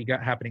seems to be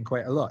happening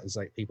quite a lot. It's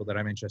like people that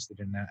I'm interested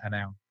in are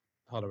now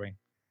hollering.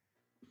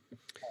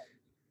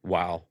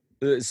 Wow.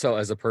 So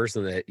as a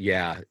person that,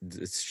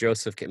 it's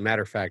Joseph.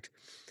 Matter of fact,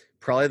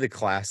 probably the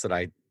class that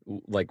I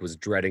was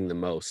dreading the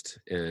most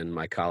in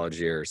my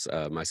college years,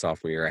 my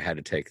sophomore year, I had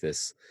to take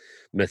this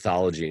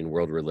mythology and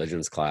world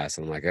religions class.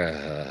 And I'm like,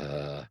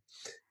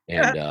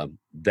 and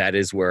that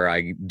is where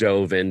I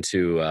dove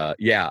into, I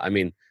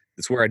mean,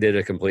 it's where I did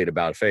a complete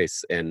about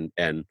face. And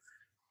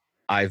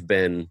I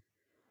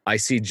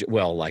see,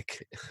 well,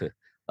 like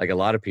a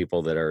lot of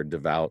people that are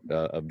devout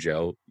of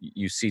Joe,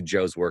 you see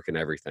Joe's work in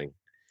everything.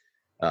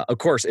 Of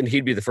course, and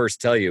he'd be the first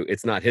to tell you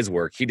it's not his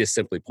work. He just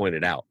simply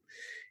pointed out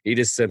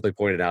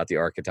the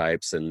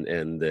archetypes and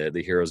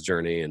the hero's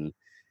journey. And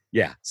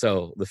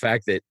so the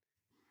fact that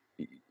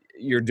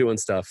you're doing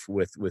stuff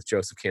with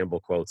Joseph Campbell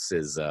quotes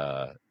is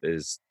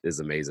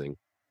amazing.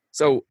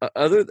 So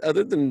other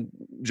than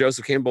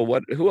Joseph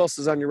Campbell, who else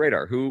is on your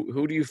radar?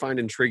 Who do you find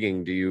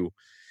intriguing? Do you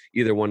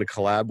either want to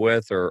collab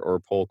with or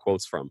pull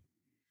quotes from?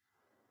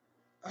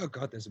 Oh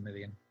God, there's a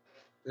million.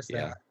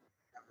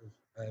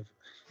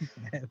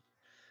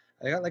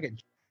 I got like a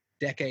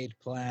decade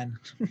plan.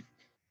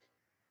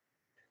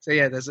 So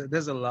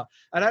there's a lot,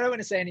 and I don't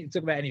want to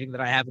talk about anything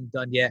that I haven't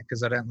done yet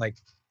because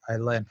I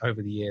learned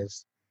over the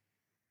years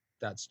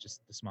that's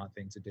just the smart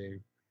thing to do.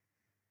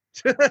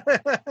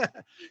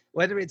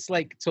 Whether it's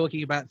like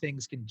talking about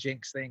things can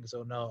jinx things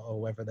or not, or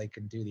whether they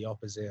can do the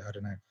opposite, I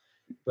don't know.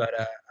 But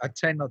I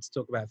tend not to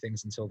talk about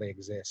things until they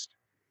exist.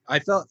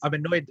 I'm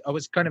annoyed. I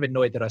was kind of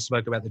annoyed that I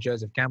spoke about the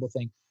Joseph Campbell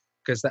thing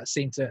because that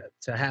seemed to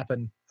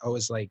happen. I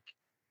was like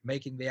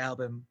making the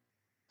album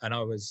and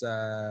I was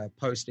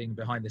posting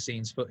behind the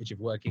scenes footage of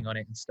working on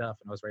it and stuff,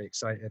 and I was very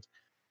excited.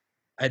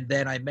 And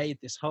then I made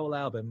this whole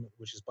album,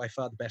 which is by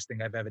far the best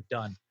thing I've ever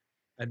done.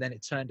 And then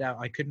it turned out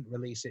I couldn't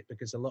release it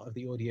because a lot of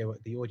the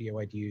audio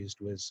I'd used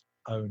was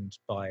owned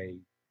by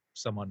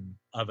someone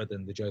other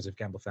than the Joseph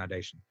Campbell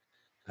Foundation.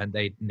 And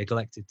they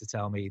neglected to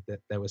tell me that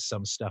there was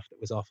some stuff that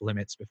was off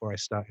limits before I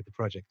started the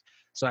project.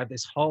 So I have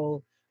this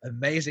whole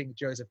amazing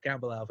Joseph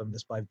Campbell album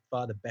that's by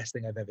far the best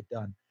thing I've ever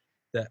done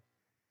that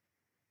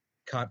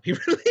can't be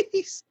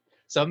released.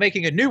 So I'm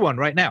making a new one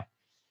right now.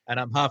 And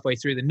I'm halfway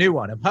through the new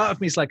one. And part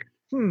of me is like,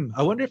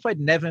 I wonder if I'd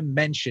never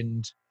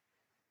mentioned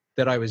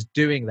that I was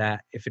doing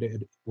that, if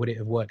would it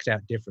have worked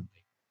out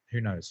differently?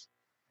 Who knows?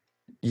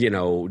 You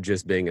know,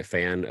 just being a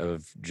fan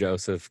of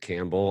Joseph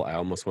Campbell, I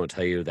almost want to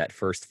tell you that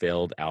first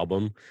failed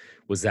album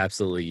was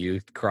absolutely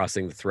you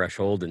crossing the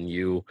threshold and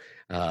you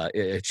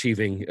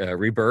achieving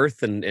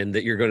rebirth, and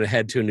that you're going to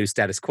head to a new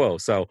status quo.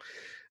 So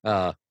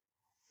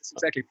that's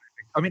exactly.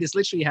 I mean, it's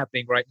literally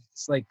happening right.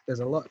 It's like there's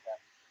a lot of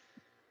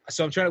that.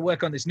 So I'm trying to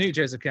work on this new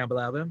Joseph Campbell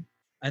album,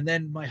 and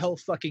then my whole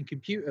fucking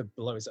computer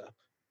blows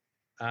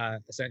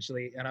up,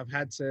 essentially, and I've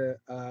had to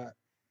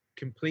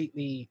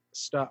completely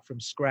start from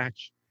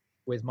scratch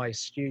with my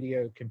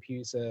studio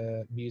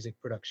computer music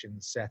production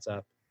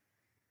setup.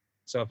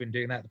 So I've been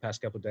doing that the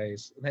past couple of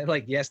days. And then,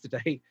 like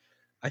yesterday,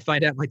 I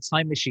find out my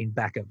Time Machine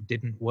backup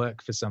didn't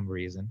work for some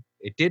reason.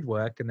 It did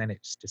work, and then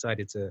it just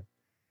decided to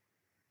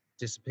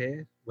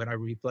disappear when I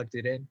replugged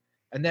it in.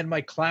 And then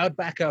my cloud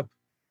backup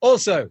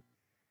also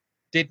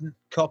didn't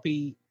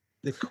copy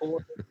the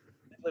core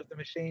of the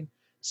machine.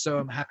 So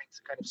I'm having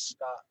to kind of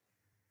start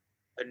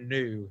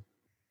anew.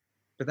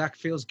 But that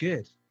feels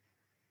good.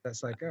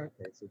 That's like, oh,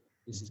 okay, so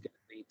this is going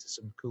to lead to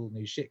some cool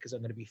new shit because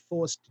I'm going to be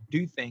forced to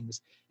do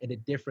things in a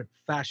different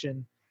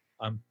fashion.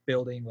 I'm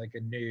building like a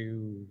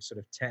new sort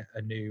of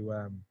a new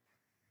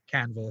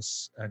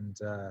canvas and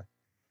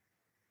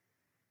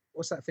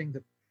what's that thing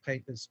that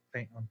painters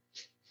paint on?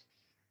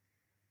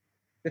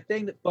 The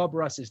thing that Bob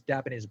Ross is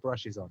dabbing his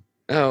brushes on.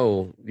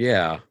 Oh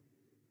yeah.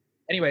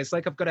 Anyway, it's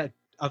like I've got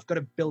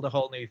to build a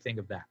whole new thing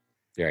of that.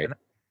 Right.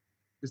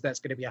 Because that's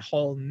going to be a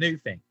whole new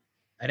thing.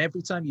 And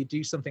every time you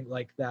do something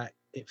like that,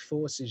 it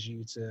forces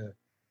you to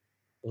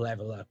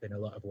level up in a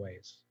lot of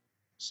ways.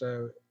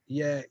 So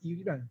yeah,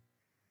 you know,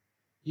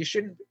 you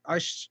shouldn't. I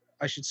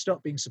should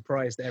stop being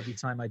surprised that every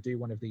time I do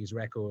one of these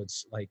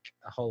records, like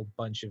a whole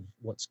bunch of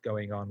what's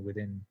going on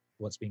within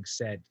what's being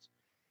said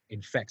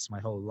infects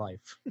my whole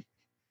life.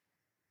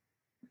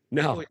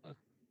 No,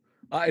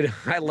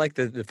 I like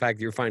the fact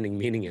that you're finding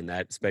meaning in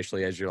that,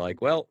 especially as you're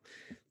like, well,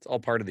 it's all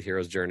part of the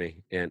hero's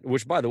journey. And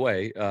which, by the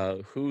way,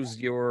 who's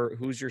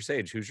your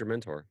sage? Who's your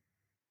mentor?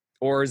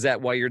 Or is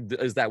that why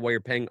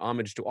you're paying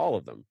homage to all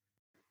of them?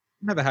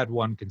 Never had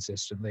one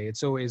consistently.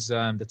 It's always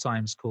the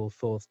times call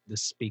forth the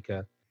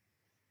speaker,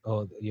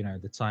 or you know,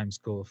 the times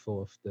call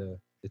forth the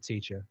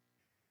teacher.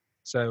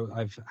 So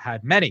I've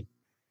had many,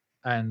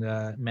 and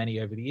many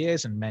over the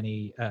years, and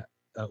many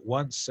at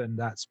once, and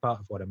that's part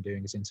of what I'm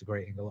doing is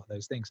integrating a lot of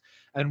those things.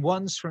 And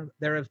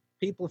there are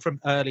people from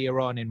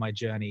earlier on in my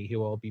journey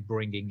who I'll be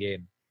bringing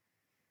in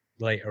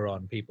later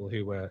on, people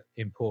who were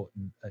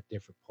important at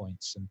different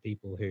points, and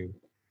people who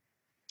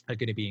are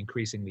going to be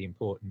increasingly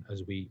important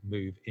as we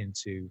move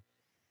into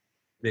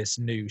this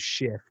new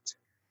shift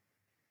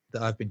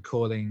that I've been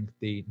calling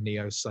the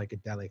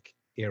neo-psychedelic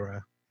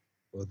era,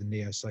 or the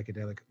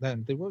neo-psychedelic.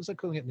 Then what was I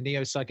calling it? The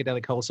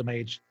neo-psychedelic wholesome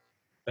age.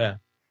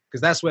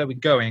 Because that's where we're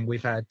going.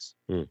 We've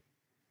been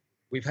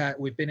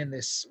in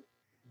this.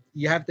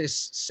 You have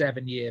this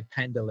 7-year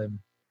pendulum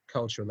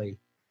culturally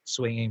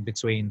swinging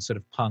between sort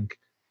of punk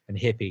and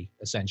hippie,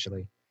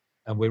 essentially,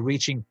 and we're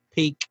reaching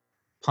peak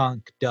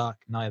punk, dark,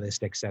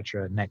 nihilist,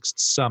 etc.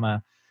 next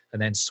summer,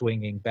 and then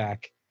swinging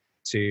back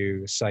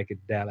to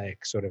psychedelic,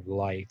 sort of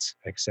light,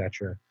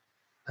 etc.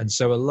 And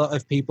so a lot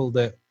of people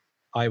that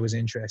I was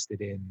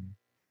interested in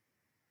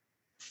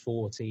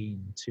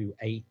 14 to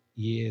 8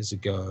 years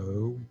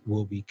ago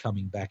will be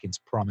coming back into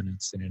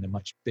prominence and in a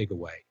much bigger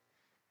way.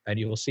 And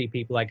you'll see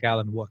people like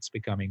Alan Watts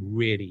becoming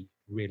really,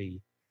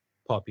 really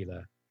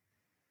popular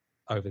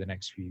over the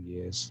next few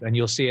years. And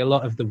you'll see a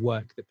lot of the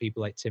work that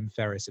people like Tim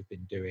Ferriss have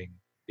been doing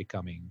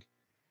becoming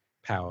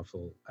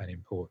powerful and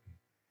important.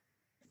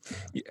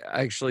 Yeah,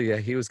 actually, yeah,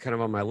 he was kind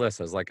of on my list.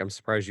 I was like, I'm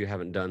surprised you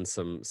haven't done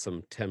some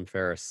Tim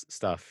Ferriss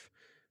stuff,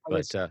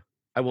 but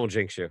I won't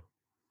jinx you.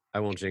 I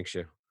won't jinx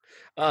you.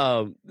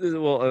 Well,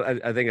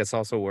 I think that's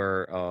also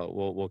where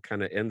we'll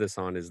kind of end this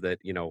on is that,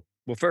 you know,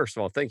 well, first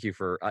of all, thank you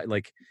for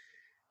like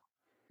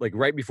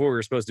right before we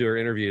were supposed to do our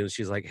interview,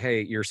 she's like,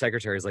 hey, your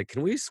secretary is like,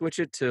 can we switch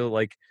it to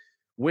like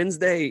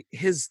Wednesday?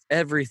 His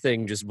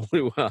everything just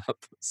blew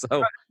up. So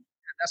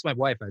that's my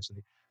wife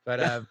actually, but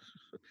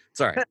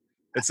it's all right.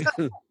 It's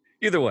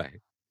either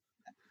way.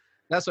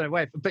 That's my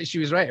wife. But she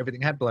was right. Everything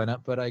had blown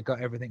up, but I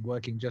got everything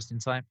working just in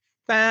time.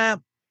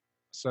 Bam.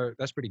 So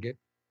that's pretty good.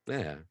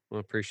 Yeah, well,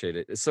 appreciate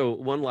it. So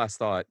one last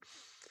thought.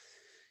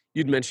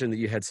 You'd mentioned that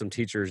you had some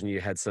teachers and you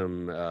had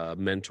some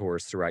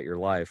mentors throughout your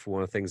life.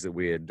 One of the things that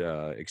we had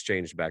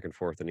exchanged back and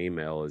forth in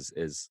email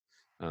is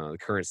the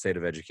current state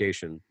of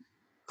education.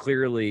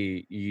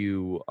 Clearly,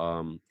 you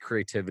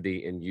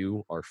creativity and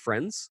you are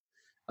friends.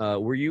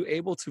 Were you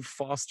able to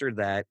foster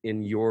that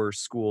in your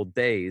school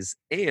days?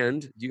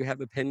 And do you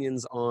have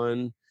opinions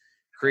on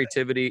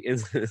creativity in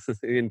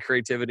in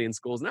creativity in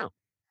schools now?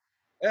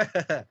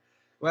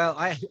 Well,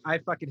 I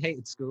fucking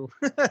hated school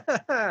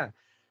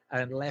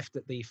and left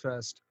at the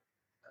first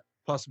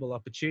possible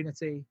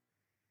opportunity.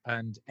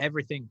 And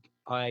everything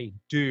I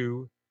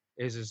do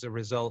is as a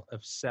result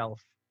of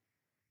self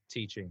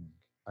teaching.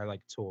 I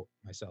like taught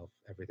myself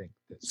everything.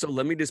 So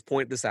let me just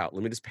point this out.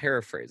 Let me just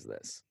paraphrase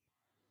this.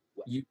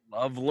 You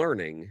love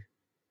learning,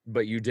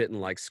 but you didn't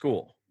like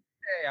school.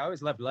 Yeah, I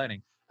always loved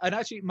learning. And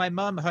actually, my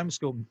mum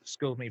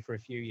homeschooled me for a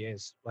few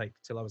years, like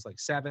till I was like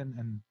 7,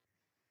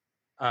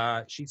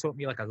 and she taught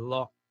me like a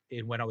lot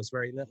in when I was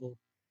very little.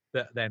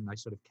 That then I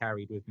sort of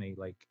carried with me.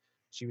 Like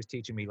she was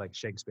teaching me like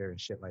Shakespeare and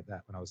shit like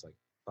that when I was like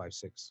 5,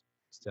 6,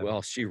 7.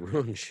 Well, she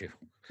ruined you.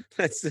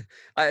 That's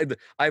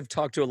I've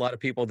talked to a lot of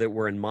people that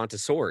were in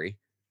Montessori,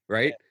 Yeah,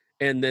 right?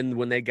 And then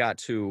when they got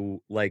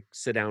to like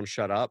sit down,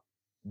 shut up,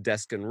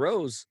 desk and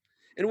rows,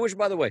 and which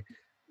by the way,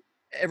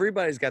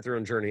 everybody's got their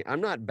own journey.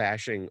 I'm not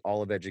bashing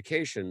all of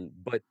education,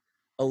 but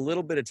a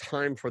little bit of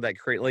time for that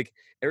create like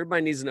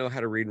everybody needs to know how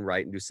to read and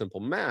write and do simple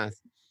math.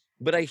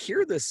 But I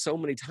hear this so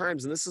many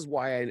times, and this is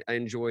why I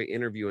enjoy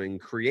interviewing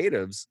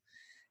creatives,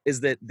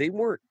 is that they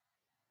weren't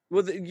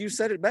well, you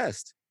said it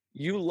best.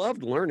 You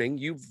loved learning,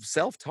 you've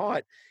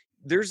self-taught.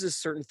 There's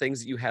just certain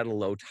things that you had a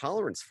low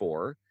tolerance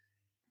for,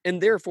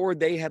 and therefore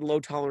they had low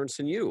tolerance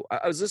in you.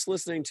 I was just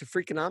listening to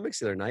Freakonomics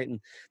the other night, and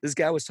this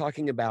guy was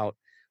talking about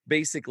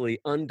basically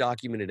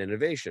undocumented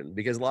innovation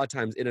because a lot of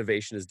times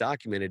innovation is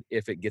documented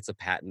if it gets a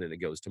patent and it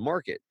goes to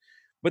market.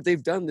 But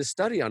they've done this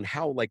study on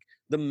how like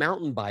the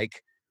mountain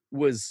bike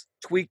was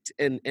tweaked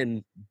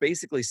and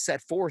basically set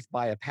forth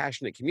by a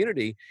passionate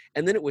community,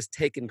 and then it was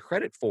taken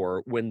credit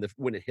for when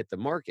it hit the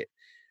market.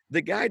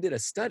 The guy did a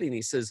study and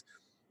he says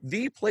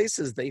the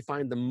places they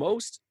find the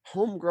most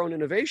homegrown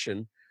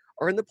innovation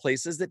are in the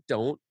places that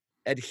don't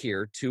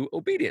adhere to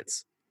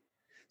obedience.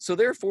 So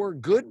therefore,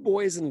 good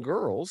boys and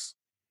girls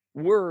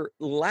were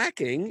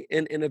lacking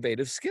in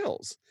innovative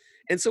skills.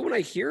 And so when I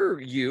hear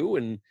you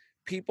and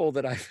people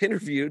that I've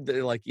interviewed,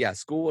 they're like, yeah,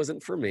 school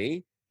wasn't for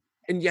me.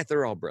 And yet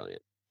they're all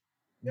brilliant.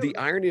 yeah. The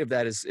irony of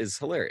that is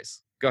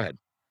hilarious. Go ahead.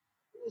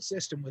 The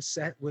system was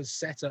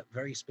set up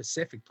very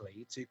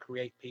specifically to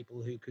create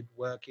people who could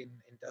work in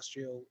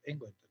industrial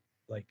England,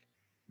 like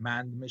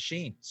man the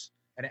machines,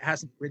 and it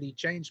hasn't really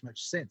changed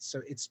much since.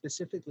 So it's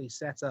specifically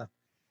set up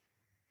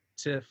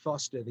to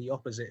foster the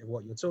opposite of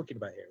what you're talking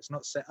about here. It's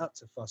not set up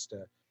to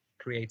foster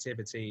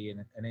creativity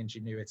and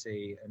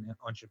ingenuity and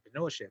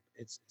entrepreneurship.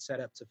 It's set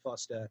up to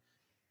foster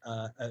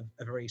a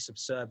very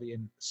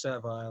subservient,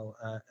 servile,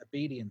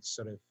 obedience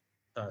sort of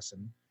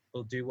person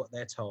will do what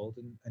they're told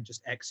and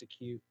just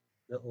execute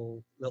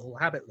little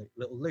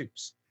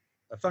loops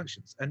of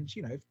functions. And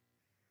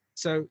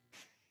so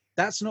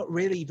that's not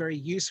really very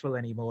useful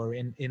anymore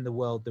in the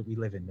world that we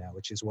live in now,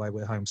 which is why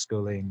we're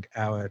homeschooling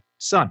our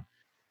son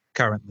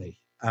currently.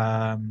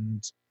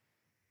 And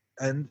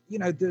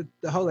the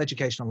whole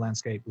educational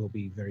landscape will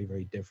be very,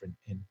 very different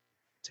in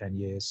 10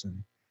 years,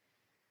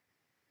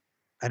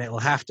 and it will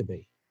have to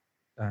be.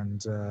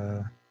 And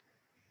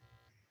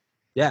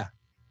yeah.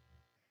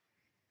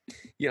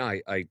 Yeah,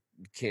 I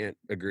can't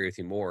agree with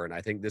you more. And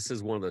I think this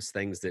is one of those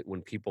things that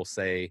when people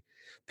say,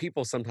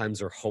 people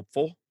sometimes are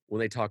hopeful when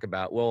they talk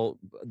about, well,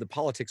 the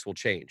politics will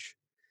change.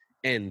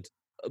 And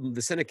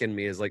the cynic in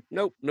me is like,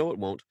 nope, no, it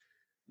won't.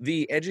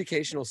 The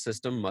educational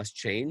system must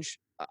change.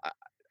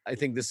 I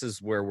think this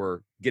is where we're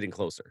getting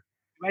closer.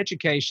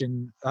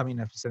 Education, I mean,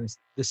 I've said this,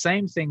 the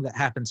same thing that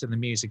happens in the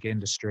music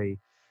industry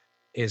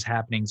is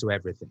happening to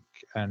everything.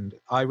 And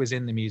I was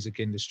in the music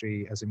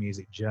industry as a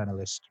music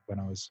journalist when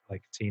I was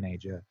like a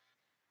teenager.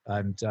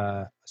 And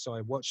so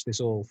I watched this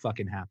all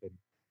fucking happen.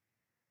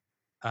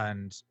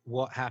 And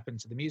what happened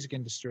to the music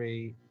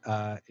industry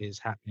is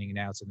happening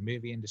now to the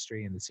movie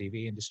industry and the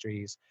TV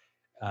industries.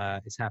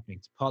 It's happening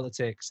to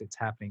politics. It's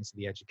happening to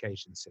the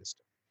education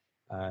system.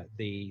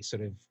 The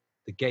sort of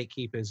the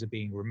gatekeepers are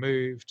being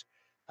removed.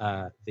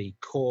 The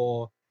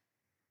core,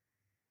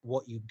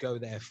 what you go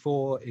there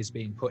for, is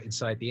being put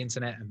inside the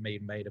internet and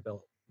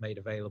made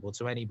available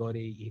to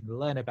anybody. You can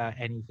learn about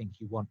anything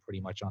you want pretty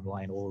much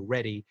online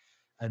already.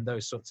 And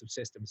those sorts of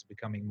systems are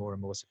becoming more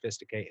and more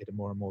sophisticated, and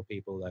more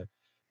people are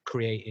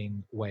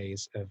creating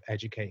ways of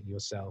educating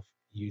yourself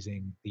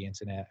using the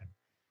internet. And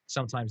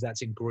sometimes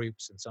that's in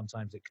groups, and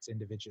sometimes it's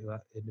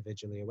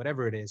individually or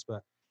whatever it is.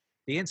 But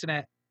the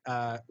internet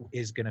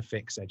is going to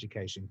fix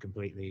education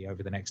completely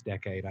over the next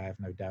decade. I have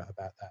no doubt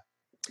about that.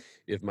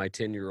 If my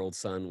 10-year-old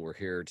son were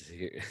here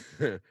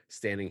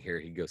standing here,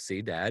 he'd go,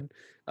 see, Dad,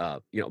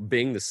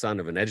 being the son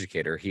of an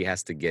educator, he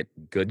has to get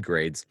good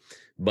grades.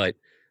 But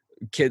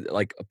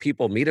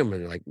people meet him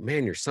and they're like,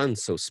 man, your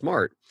son's so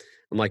smart.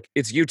 I'm like,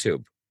 it's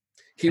YouTube.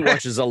 He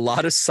watches a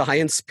lot of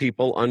science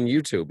people on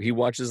YouTube. He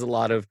watches a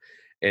lot of,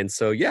 and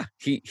so, yeah,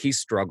 he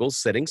struggles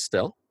sitting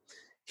still.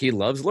 He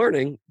loves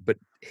learning, but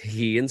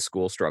he in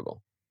school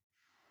struggle.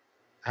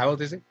 How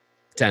old is he?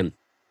 10.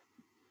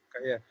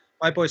 Okay, yeah,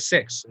 my boy's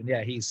 6, and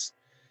yeah, he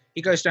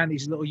goes down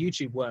these little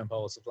YouTube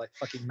wormholes of like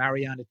fucking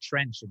Mariana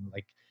Trench and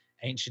like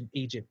ancient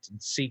Egypt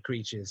and sea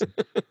creatures. And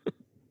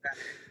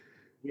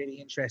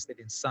really interested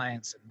in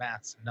science and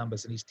maths and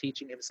numbers, and he's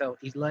teaching himself.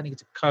 He's learning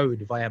to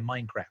code via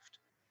Minecraft.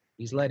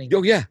 He's learning.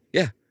 Oh yeah.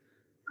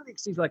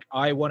 He's like,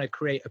 I want to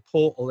create a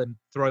portal and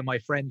throw my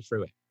friend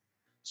through it,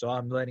 so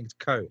I'm learning to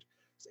code.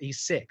 So he's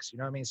 6, you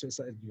know what I mean? So it's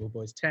like your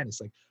boy's 10.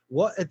 It's like,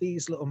 what are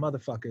these little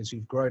motherfuckers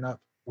who've grown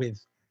up with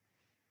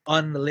the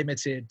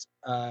unlimited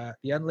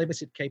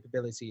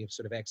capability of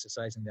sort of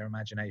exercising their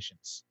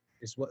imaginations?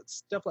 Is what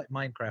stuff like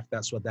Minecraft,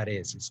 that's what that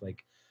is. It's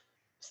like,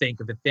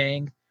 think of a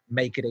thing,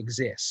 make it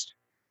exist,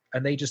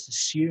 and they just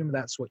assume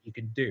that's what you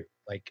can do.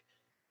 Like,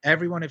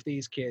 every one of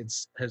these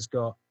kids has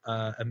got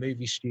a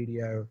movie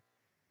studio,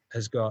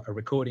 has got a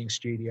recording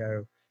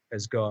studio,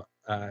 has got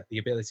the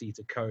ability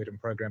to code and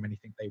program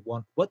anything they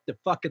want. What the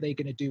fuck are they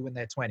going to do when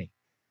they're 20?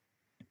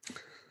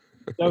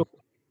 So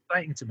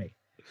exciting to me.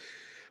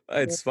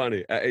 It's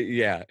funny.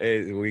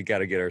 We got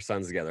to get our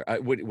sons together.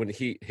 When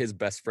his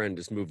best friend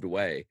just moved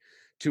away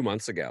 2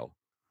 months ago,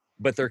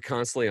 but they're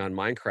constantly on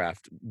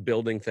Minecraft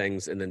building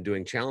things and then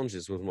doing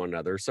challenges with one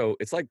another. So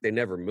it's like they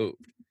never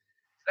moved.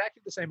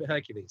 Exactly the same with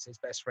Hercules. His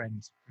best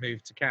friend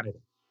moved to Canada,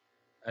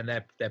 and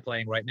they're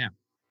playing right now.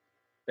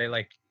 They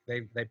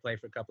play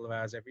for a couple of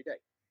hours every day.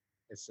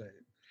 It's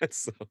That's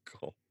so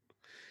cool.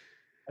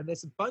 And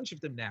there's a bunch of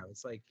them now.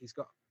 It's like he's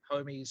got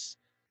homies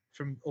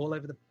from all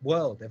over the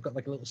world. They've got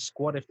like a little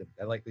squad of them.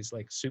 They're like these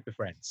like super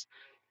friends,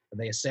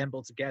 and they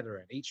assemble together,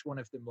 and each one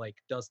of them like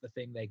does the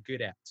thing they're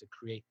good at to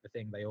create the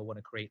thing they all want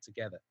to create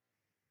together.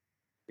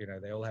 You know,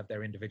 they all have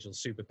their individual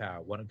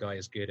superpower. One guy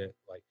is good at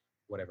like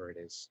whatever it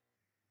is,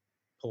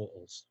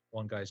 portals.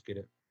 One guy's good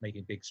at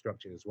making big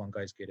structures. One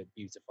guy's good at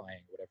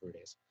beautifying whatever it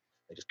is.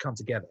 They just come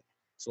together.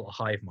 It's a little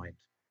hive mind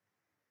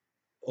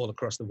all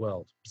across the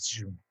world.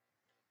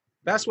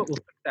 That's what will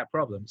fix our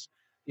problems.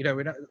 You know,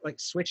 we're not like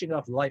switching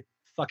off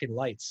fucking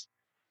lights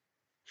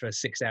for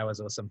 6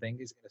 hours or something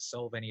is going to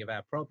solve any of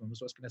our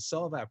problems. What's going to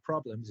solve our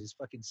problems is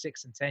fucking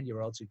 6 and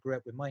 10-year-olds who grew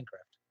up with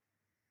Minecraft.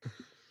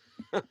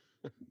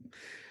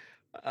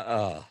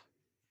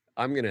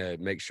 I'm going to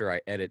make sure I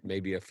edit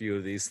maybe a few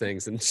of these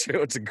things and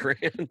show it to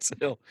Grant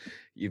until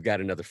you've got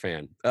another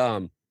fan.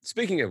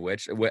 Speaking of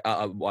which,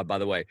 by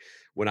the way,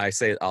 when I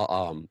say,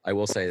 I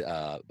will say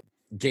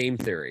game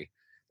theory,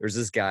 there's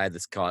this guy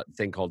that's called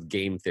thing called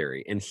game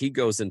theory, and he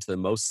goes into the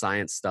most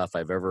science stuff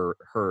I've ever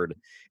heard.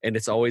 And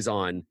it's always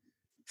on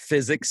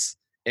physics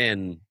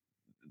and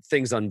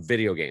things on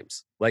video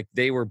games. Like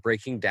they were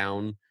breaking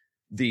down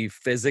the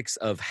physics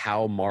of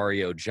how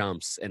Mario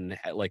jumps, and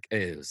like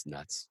it was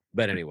nuts.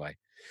 But anyway,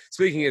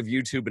 speaking of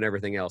YouTube and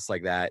everything else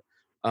like that,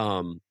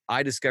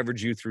 I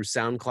discovered you through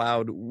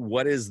SoundCloud.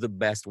 What is the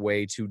best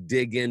way to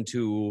dig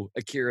into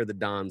Akira the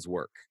Don's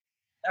work?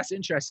 That's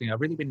interesting. I've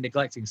really been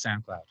neglecting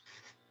SoundCloud.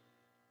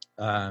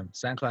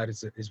 SoundCloud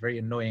is a very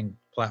annoying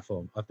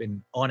platform. I've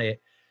been on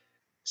it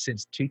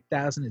since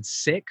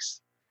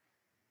 2006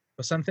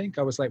 or something.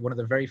 I was like one of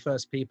the very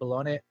first people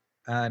on it,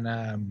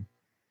 and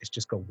it's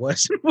just got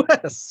worse and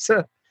worse.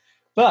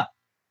 But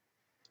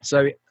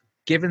so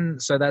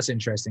that's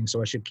interesting.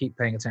 So I should keep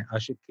paying attention. I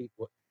should keep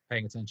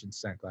paying attention to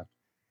SoundCloud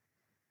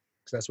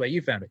because that's where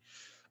you found it.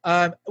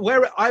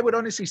 Where I would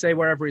honestly say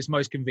wherever is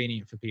most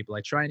convenient for people.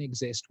 I try and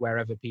exist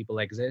wherever people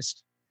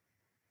exist.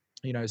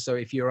 You know, so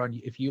if you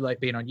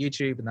like being on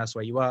YouTube and that's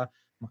where you are,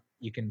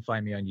 you can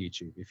find me on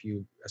YouTube. If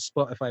you're a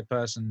Spotify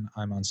person,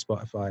 I'm on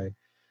Spotify.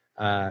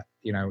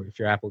 You know, if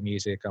you're Apple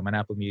Music, I'm on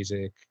Apple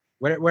Music.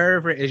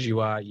 Wherever it is you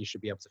are, you should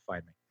be able to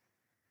find me.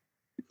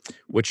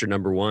 What's your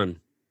number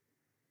one?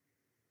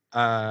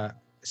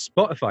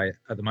 Spotify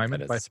at the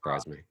moment. That doesn't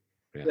surprise me.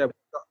 Yeah,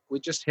 we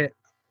just hit.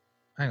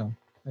 Hang on,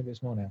 maybe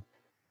it's more now.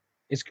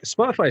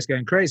 Spotify's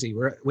going crazy.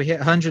 We hit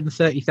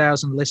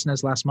 130,000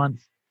 listeners last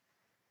month.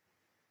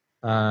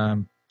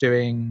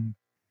 Doing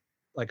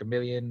like 1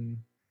 million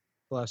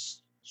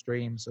plus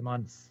streams a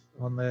month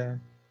on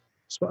there.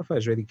 Spotify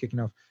is really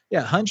kicking off.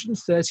 Yeah,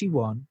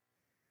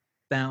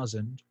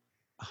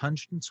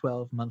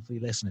 131,112 monthly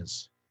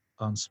listeners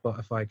on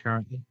Spotify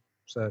currently.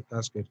 So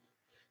that's good.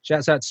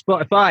 Shouts out to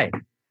Spotify.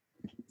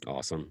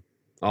 Awesome.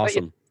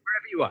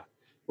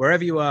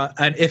 Wherever you are.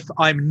 And if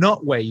I'm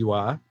not where you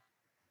are,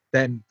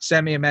 then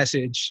send me a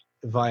message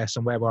via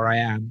somewhere where I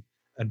am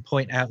and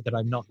point out that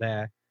I'm not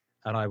there,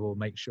 and I will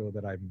make sure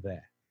that I'm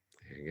there.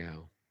 There you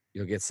go.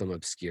 You'll get some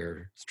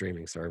obscure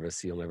streaming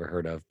service you'll never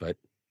heard of, but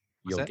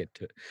you'll get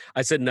to it.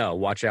 I said no,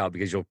 watch out,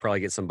 because you'll probably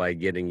get somebody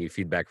getting you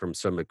feedback from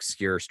some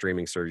obscure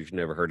streaming service you've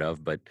never heard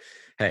of, but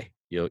hey,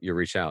 you'll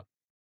reach out.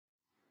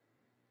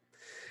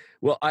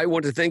 Well, I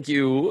want to thank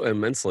you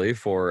immensely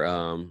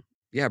for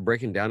yeah,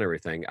 breaking down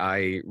everything.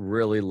 I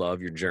really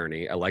love your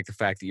journey. I like the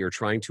fact that you're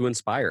trying to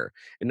inspire,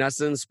 and not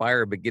to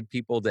inspire, but get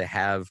people to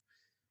have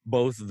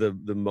both the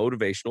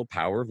motivational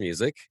power of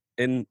music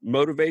and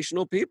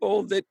motivational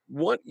people that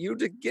want you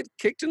to get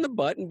kicked in the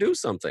butt and do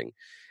something.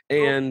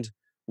 Well, And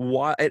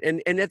why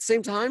and at the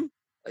same time,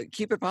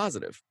 keep it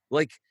positive.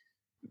 Like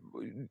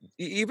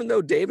even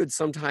though David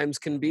sometimes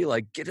can be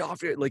like, get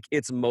off it, like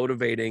it's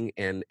motivating.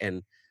 And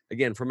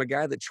again, from a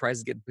guy that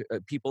tries to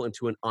get people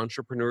into an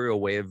entrepreneurial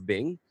way of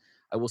being,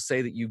 I will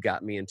say that you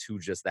got me into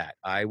just that.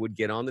 I would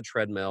get on the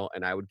treadmill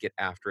and I would get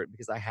after it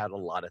because I had a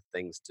lot of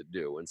things to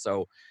do. And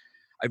so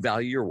I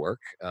value your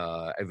work.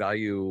 I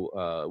value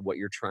what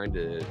you're trying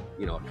to,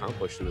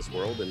 accomplish in this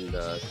world. And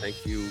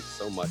thank you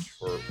so much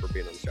for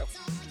being on the show.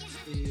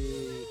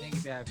 thank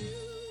you for having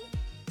me.